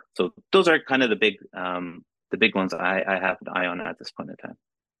 So those are kind of the big ones I have an eye on at this point in time.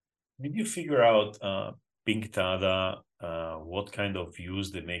 Did you figure out Pink Tada, what kind of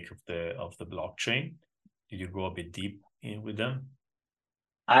use they make of the blockchain? Did you go a bit deep in with them?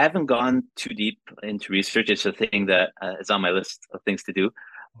 I haven't gone too deep into research. It's a thing that is on my list of things to do.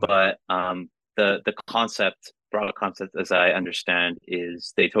 But the broad concept, as I understand,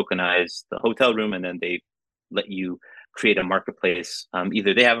 is they tokenize the hotel room and then they let you create a marketplace.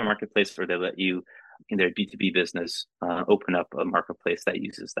 Either they have a marketplace or they let you, in their B2B business, open up a marketplace that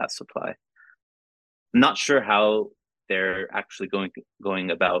uses that supply. I'm not sure how they're actually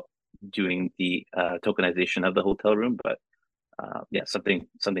going about doing the tokenization of the hotel room, but yeah, something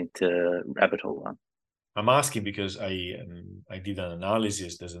to rabbit hole on. I'm asking because I did an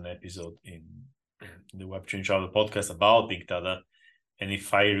analysis. There's an episode in the Web3 Travel podcast about Pink Tada, and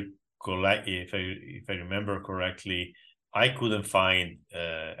if I remember correctly, I couldn't find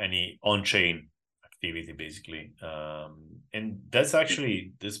any on-chain activity basically, and that's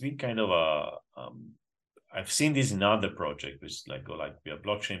actually there's been kind of a I've seen this in other projects which we are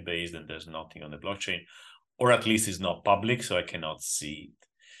blockchain based and there's nothing on the blockchain, or at least it's not public, so I cannot see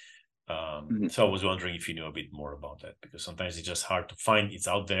it. So I was wondering if you knew a bit more about that, because sometimes it's just hard to find. It's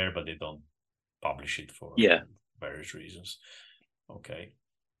out there, but they don't publish it for various reasons. Okay.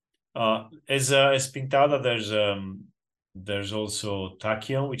 As Pink Tada, there's also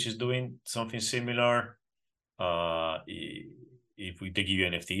Tachyon, which is doing something similar. If they give you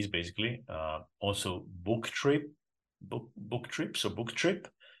NFTs, basically. Also, Book Trip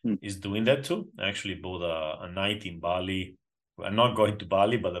is doing that too. I actually bought a night in Bali. I'm not going to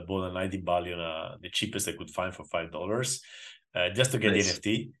Bali, but I bought a night in Bali on the cheapest I could find for $5, just to get the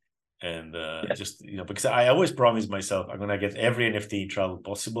NFT. And just, because I always promise myself I'm gonna get every NFT in travel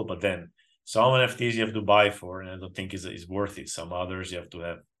possible, but then some NFTs you have to buy for, and I don't think is worth it. Some others you have to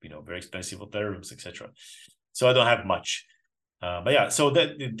have, very expensive hotel rooms, etc. So I don't have much. But yeah, so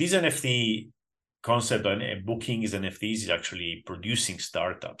this NFT concept on booking is NFTs is actually producing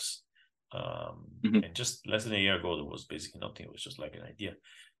startups Mhm. And just less than a year ago, there was basically nothing. It was just like an idea.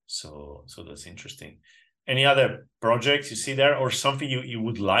 So that's interesting. Any other projects you see there, or something you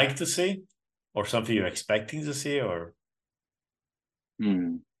would like to see, or something you're expecting to see, or?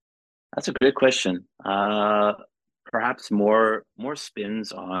 Hmm. That's a great question. Perhaps more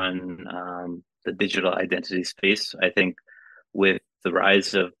spins on the digital identity space. I think with the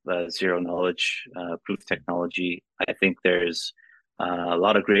rise of zero knowledge proof technology, I think there's a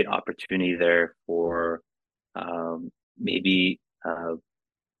lot of great opportunity there for maybe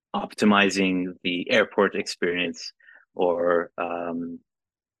optimizing the airport experience or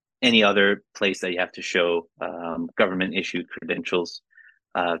any other place that you have to show government issued credentials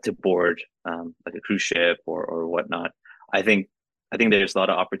to board like a cruise ship or whatnot. I think I think there's a lot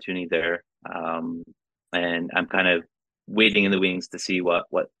of opportunity there, and I'm kind of waiting in the wings to see what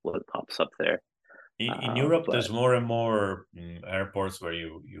pops up there. In Europe, But there's more and more airports where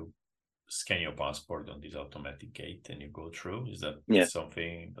you scan your passport on this automatic gate and you go through. Is that yeah,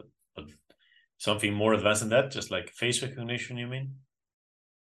 something, but something more advanced than that? Just like face recognition, you mean?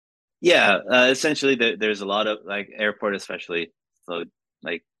 yeah. Essentially, there's a lot of like airport, especially. So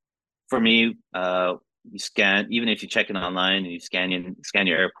like for me, you scan even if you check in online and you scan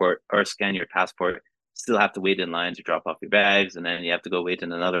your airport or scan your passport, still have to wait in line to drop off your bags, and then you have to go wait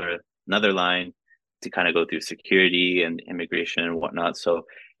in another line to kind of go through security and immigration and whatnot. So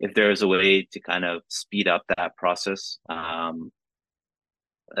if there is a way to kind of speed up that process, a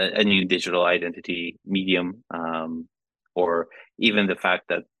new digital identity medium, or even the fact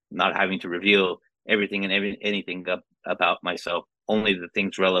that not having to reveal everything and anything about myself, only the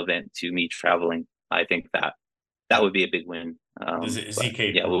things relevant to me traveling. I think that would be a big win. The But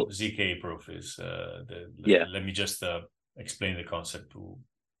ZK yeah, proof. well, ZK proof is yeah, let me just explain the concept to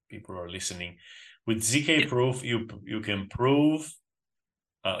people who are listening. With ZK yeah, proof, you can prove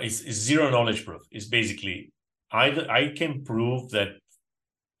it's zero knowledge proof. It's basically I can prove that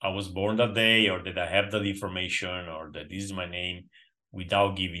I was born that day, or that I have that information, or that this is my name,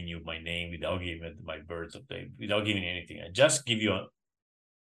 without giving you my name, without giving it my birthday, without giving anything. I just give you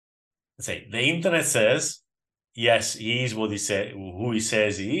let's say the internet says, yes, he is what he said, who he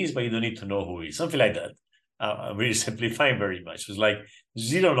says he is, but you don't need to know who he is. Something like that. I'm really simplifying very much. It's like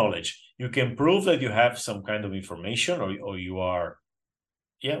zero knowledge. You can prove that you have some kind of information, or you are,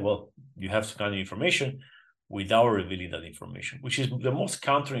 yeah, well, you have some kind of information without revealing that information, which is the most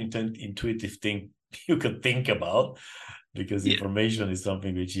counterintuitive thing you could think about, because yeah, information is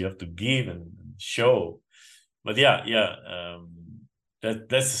something which you have to give and show. But yeah,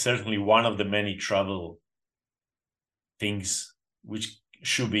 that's certainly one of the many travel things which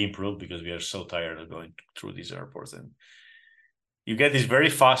should be improved, because we are so tired of going through these airports, and you get this very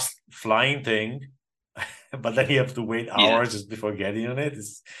fast flying thing, but then you have to wait yeah, hours just before getting on it.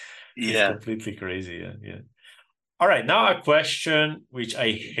 It's yeah. completely crazy. Yeah. All right, now a question which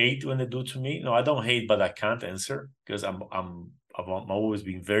I hate when they do to me. No, I don't hate, but I can't answer, because I've always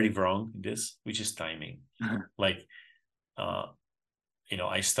been very wrong in this, which is timing. Like, uh,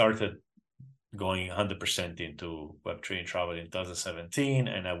 I started going 100% into Web3 and travel in 2017,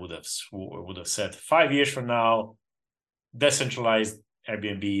 and I would have said 5 years from now, decentralized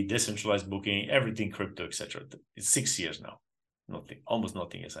Airbnb, decentralized booking, everything crypto, etc. It's 6 years now. Almost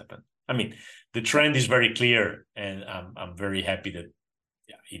nothing has happened. I mean, the trend is very clear, and I'm very happy that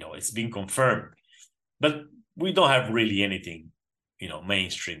it's been confirmed. But we don't have really anything,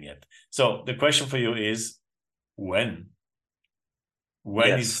 mainstream yet. So the question for you is, when? When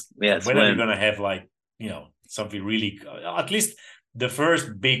Yes, is yes. when are we When gonna have, like, something really, at least the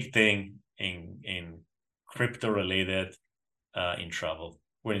first big thing in crypto related, in travel?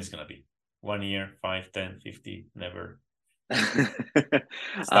 When is it gonna be? 1 year, 5, 10, 50? Never. Star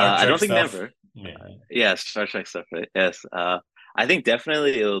I Trek don't think stuff. never. Yeah. Yeah, Star Trek stuff, right? Yes. I think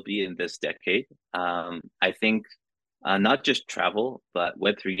definitely it'll be in this decade. I think not just travel, but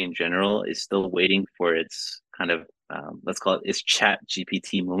Web3 in general is still waiting for its kind of let's call it its chat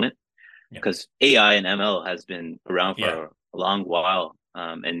GPT moment, Yeah. because AI and ML has been around Yeah. for a long while,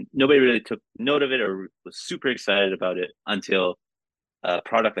 and nobody really took note of it or was super excited about it until a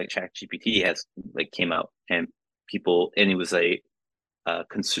product like ChatGPT has like came out, and it was a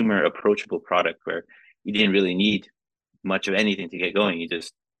consumer approachable product where you didn't really need much of anything to get going. You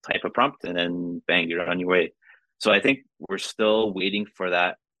just type a prompt and then bang, you're on your way. So I think we're still waiting for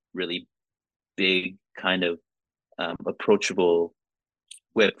that really big kind of approachable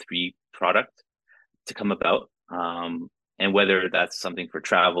Web3 product to come about. And whether that's something for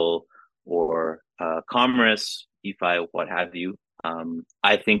travel or commerce, DeFi, what have you,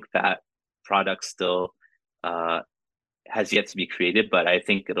 I think that product still uh, has yet to be created, but I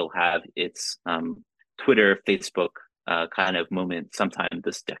think it'll have its Twitter, Facebook kind of moment sometime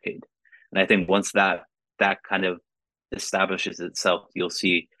this decade. And I think once that kind of establishes itself, you'll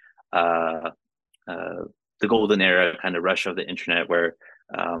see uh, uh, the golden era kind of rush of the internet, where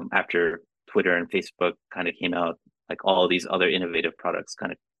after Twitter and Facebook kind of came out, like all these other innovative products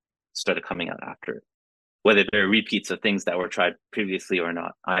kind of started coming out after, whether they're repeats of things that were tried previously or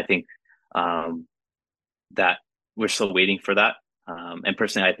not. I think that we're still waiting for that. And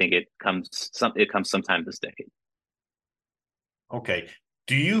personally, I think it comes sometime this decade. Okay.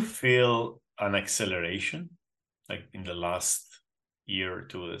 Do you feel an acceleration, like in the last year or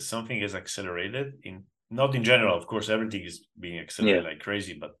two, that something is accelerated in, not in general, of course, everything is being accelerated like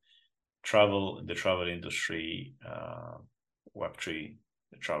crazy, but the travel industry, Web3,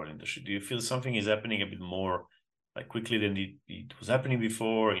 the travel industry, do you feel something is happening a bit more like quickly than it was happening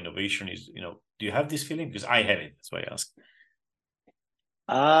before? Innovation is, do you have this feeling? Because I have it. That's why I ask.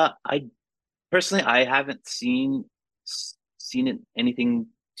 I personally, I haven't anything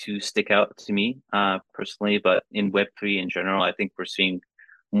to stick out to me personally, but in Web3 in general, I think we're seeing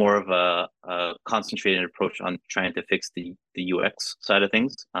more of a concentrated approach on trying to fix the UX side of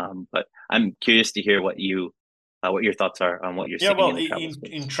things. But I'm curious to hear what your thoughts are on what you're seeing in the travel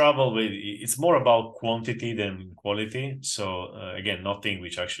space. In travel, it's more about quantity than quality. So again, nothing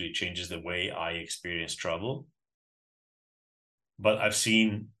which actually changes the way I experience travel. But I've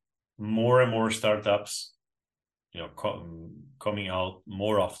seen more and more startups, coming out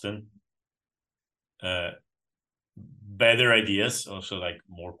more often. Better ideas, also like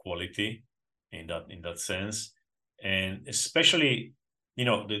more quality in that sense, and especially,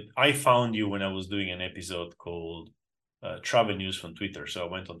 I found you when I was doing an episode called Travel News from Twitter. So I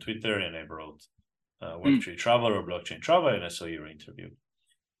went on Twitter and I wrote Web3 travel or blockchain travel, and I saw your interview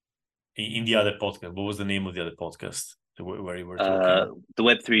in the other podcast. What was the name of the other podcast where you were talking? The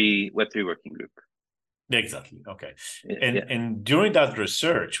Web3 working group. Exactly. Okay. And during that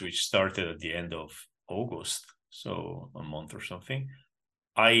research, which started at the end of August, so a month or something,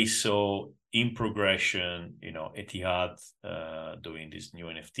 I saw in progression, Etihad doing this new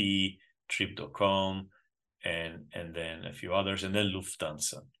NFT, Trip.com, and then a few others, and then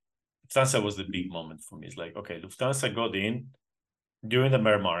Lufthansa. Lufthansa was the big moment for me. It's like, okay, Lufthansa got in during the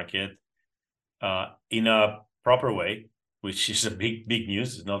bear market in a proper way, which is a big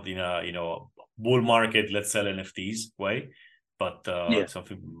news. It's not in a bull market, let's sell NFTs way, but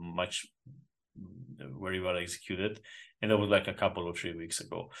something much very well executed. And that was like a couple or 3 weeks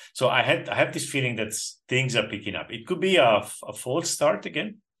ago. So I have this feeling that things are picking up. It could be a false start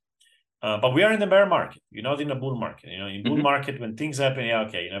again, but we are in the bear market. You're not in a bull market. In bull market, when things happen,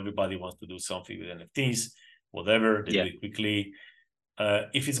 everybody wants to do something with NFTs, whatever, they do it quickly.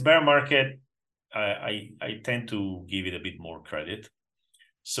 If it's bear market, I tend to give it a bit more credit.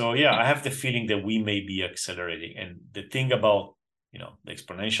 So I have the feeling that we may be accelerating. And the thing about the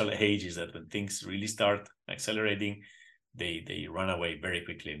exponential age is that when things really start accelerating, they run away very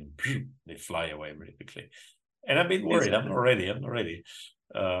quickly and they fly away very quickly. And I'm a bit worried. Exactly. I'm not ready.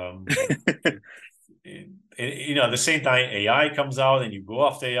 At the same time, AI comes out and you go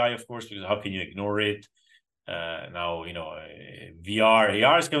after AI, of course, because how can you ignore it? Now, VR,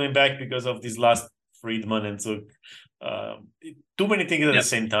 AR is coming back because of this last Friedman, and so too many things at the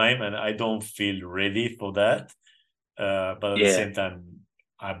same time, and I don't feel ready for that. But at the same time,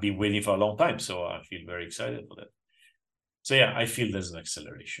 I've been waiting for a long time, so I feel very excited for that. So I feel there's an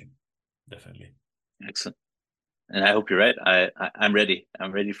acceleration, definitely. Excellent. And I hope you're right. I'm ready.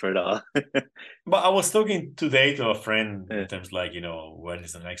 I'm ready for it all. But I was talking today to a friend in terms like, when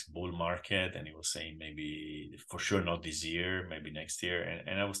is the next bull market? And he was saying maybe for sure not this year, maybe next year.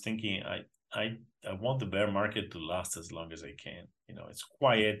 And I was thinking, I want the bear market to last as long as I can. It's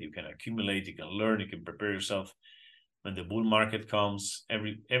quiet. You can accumulate, you can learn, you can prepare yourself. When the bull market comes,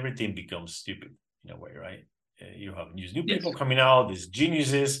 everything becomes stupid in a way, right? You have new people coming out, these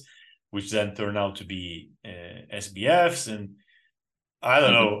geniuses, which then turn out to be SBFs. And I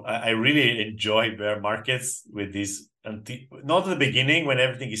don't know, I really enjoy bear markets with this, not at the beginning when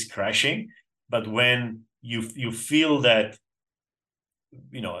everything is crashing, but when you feel that,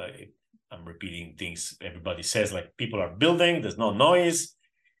 I'm repeating things everybody says, like people are building, there's no noise,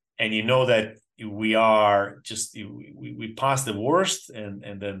 and that we are just, we passed the worst,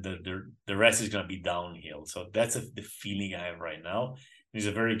 and then the rest is going to be downhill. So that's the feeling I have right now. It's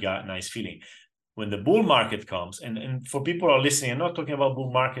a very nice feeling. When the bull market comes, and for people who are listening, I'm not talking about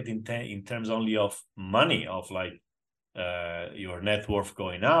bull market in terms only of money, of like your net worth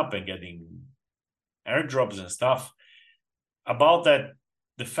going up and getting airdrops and stuff. About that,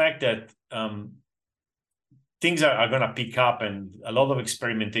 the fact that things are going to pick up and a lot of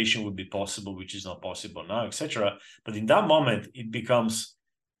experimentation would be possible, which is not possible now, etc. But in that moment, it becomes,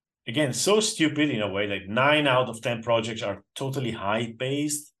 again, so stupid in a way. Like 9 out of 10 projects are totally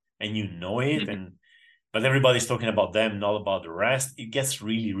hype-based and you know it, but everybody's talking about them, not about the rest. It gets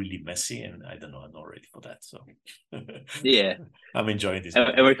really, really messy, and I don't know. I'm not ready for that. So yeah, I'm enjoying this.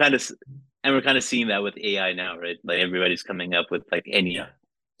 And we're kind of seeing that with AI now, right? Like everybody's coming up with like any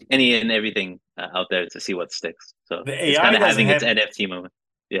and everything out there to see what sticks. So the it's AI kind of doesn't having have its NFT moment.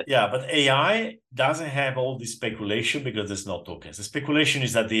 Yeah, but AI doesn't have all this speculation because there's no tokens. The speculation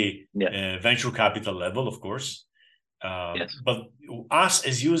is at the venture capital level, of course. But us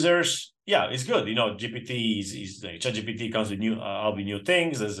as users, it's good. You know, GPT is ChatGPT comes with new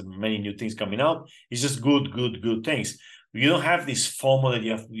things. There's many new things coming out. It's just good things. You don't have this FOMO that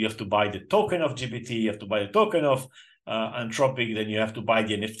you have to buy the token of GPT, you have to buy the token of Anthropic, then you have to buy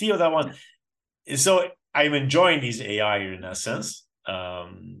the NFT of that one. So I'm enjoying this AI in a sense.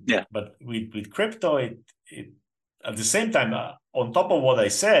 But with crypto, it at the same time, on top of what I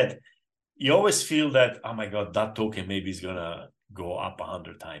said, you always feel that, oh my God, that token maybe is gonna go up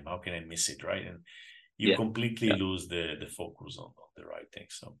 100 times. How can I miss it, right? And you completely lose the focus on the right thing.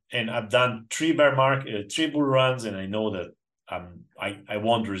 So, and I've done 3 bull runs, and I know that I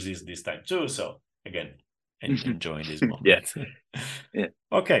won't resist this time too. So again, enjoying this moment.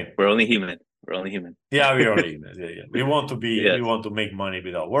 Okay. We're only human. We're only human. Yeah, we're only human. We want to be. We want to make money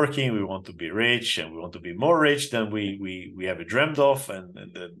without working. We want to be rich, and we want to be more rich than we have dreamed of, and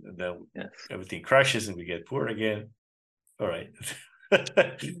then everything crashes and we get poor again. All right.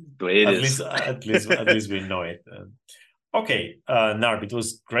 At least we know it. Okay, Narb, it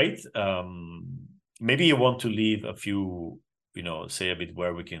was great. Maybe you want to leave a few, say a bit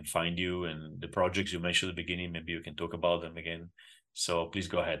where we can find you and the projects you mentioned at the beginning. Maybe you can talk about them again. So please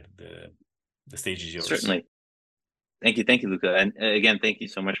go ahead. The stage is yours. Certainly. Thank you, Luca. And again, thank you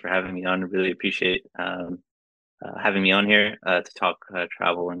so much for having me on. I really appreciate having me on here to talk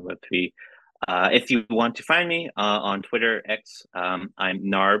travel and Web3. If you want to find me on Twitter, X, I'm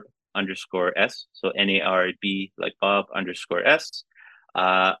Narb_S. So NARB like Bob _S.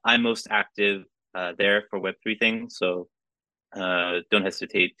 I'm most active there for Web3 things. So don't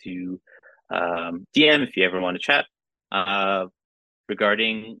hesitate to DM if you ever want to chat.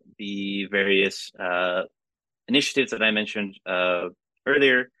 Regarding the various initiatives that I mentioned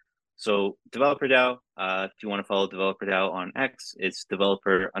earlier. So Developer DAO, if you want to follow Developer DAO on X, it's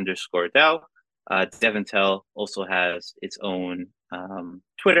developer_DAO. Devintel also has its own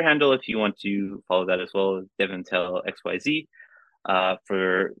Twitter handle if you want to follow that as well, Devintel XYZ.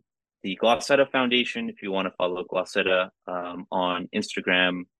 For the Glossetta Foundation, if you want to follow Glossetta on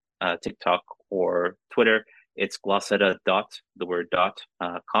Instagram, TikTok, or Twitter, it's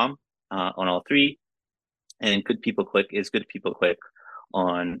glossetta.com on all 3. And Good People Click is Good People Click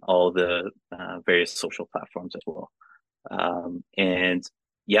on all the various social platforms as well.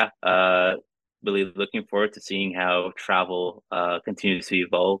 Really looking forward to seeing how travel continues to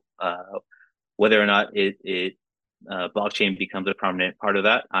evolve. Whether or not blockchain becomes a prominent part of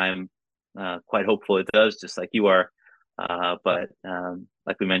that, I'm quite hopeful it does, just like you are. But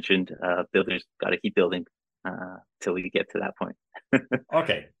like we mentioned, builders got to keep building till we get to that point.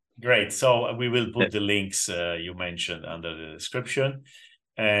 Okay, great. So we will put the links you mentioned under the description.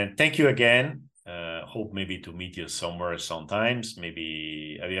 And thank you again. Hope maybe to meet you somewhere sometimes.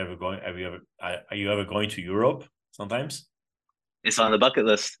 Maybe are you ever going to Europe sometimes? It's on the bucket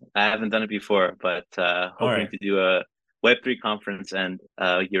list. I haven't done it before, but hoping to do a Web3 conference and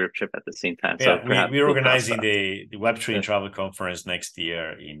Europe trip at the same time. Yeah, so we're organizing the Web3 in Travel conference next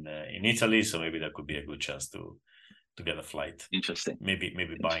year in Italy, so maybe that could be a good chance to get a flight. Interesting. Maybe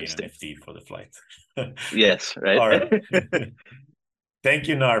buy an NFT for the flight. Yes, right. All right. Thank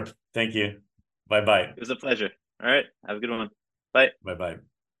you, Narb. Thank you. Bye-bye. It was a pleasure. All right. Have a good one. Bye. Bye-bye.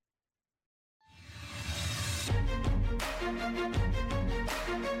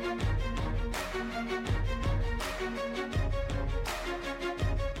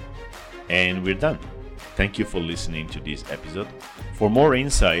 And we're done. Thank you for listening to this episode. For more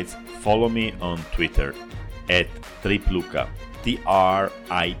insights, follow me on Twitter at Tripluca, TRIPLUCA.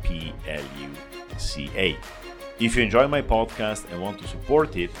 If you enjoy my podcast and want to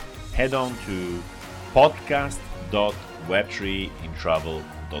support it, head on to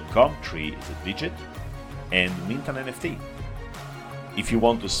podcast.web3intravel.com, 3 is a digit, and mint an NFT. If you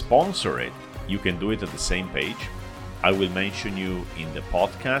want to sponsor it, you can do it at the same page. I will mention you in the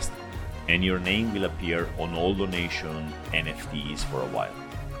podcast, and your name will appear on all donation NFTs for a while.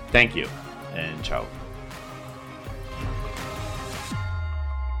 Thank you, and ciao.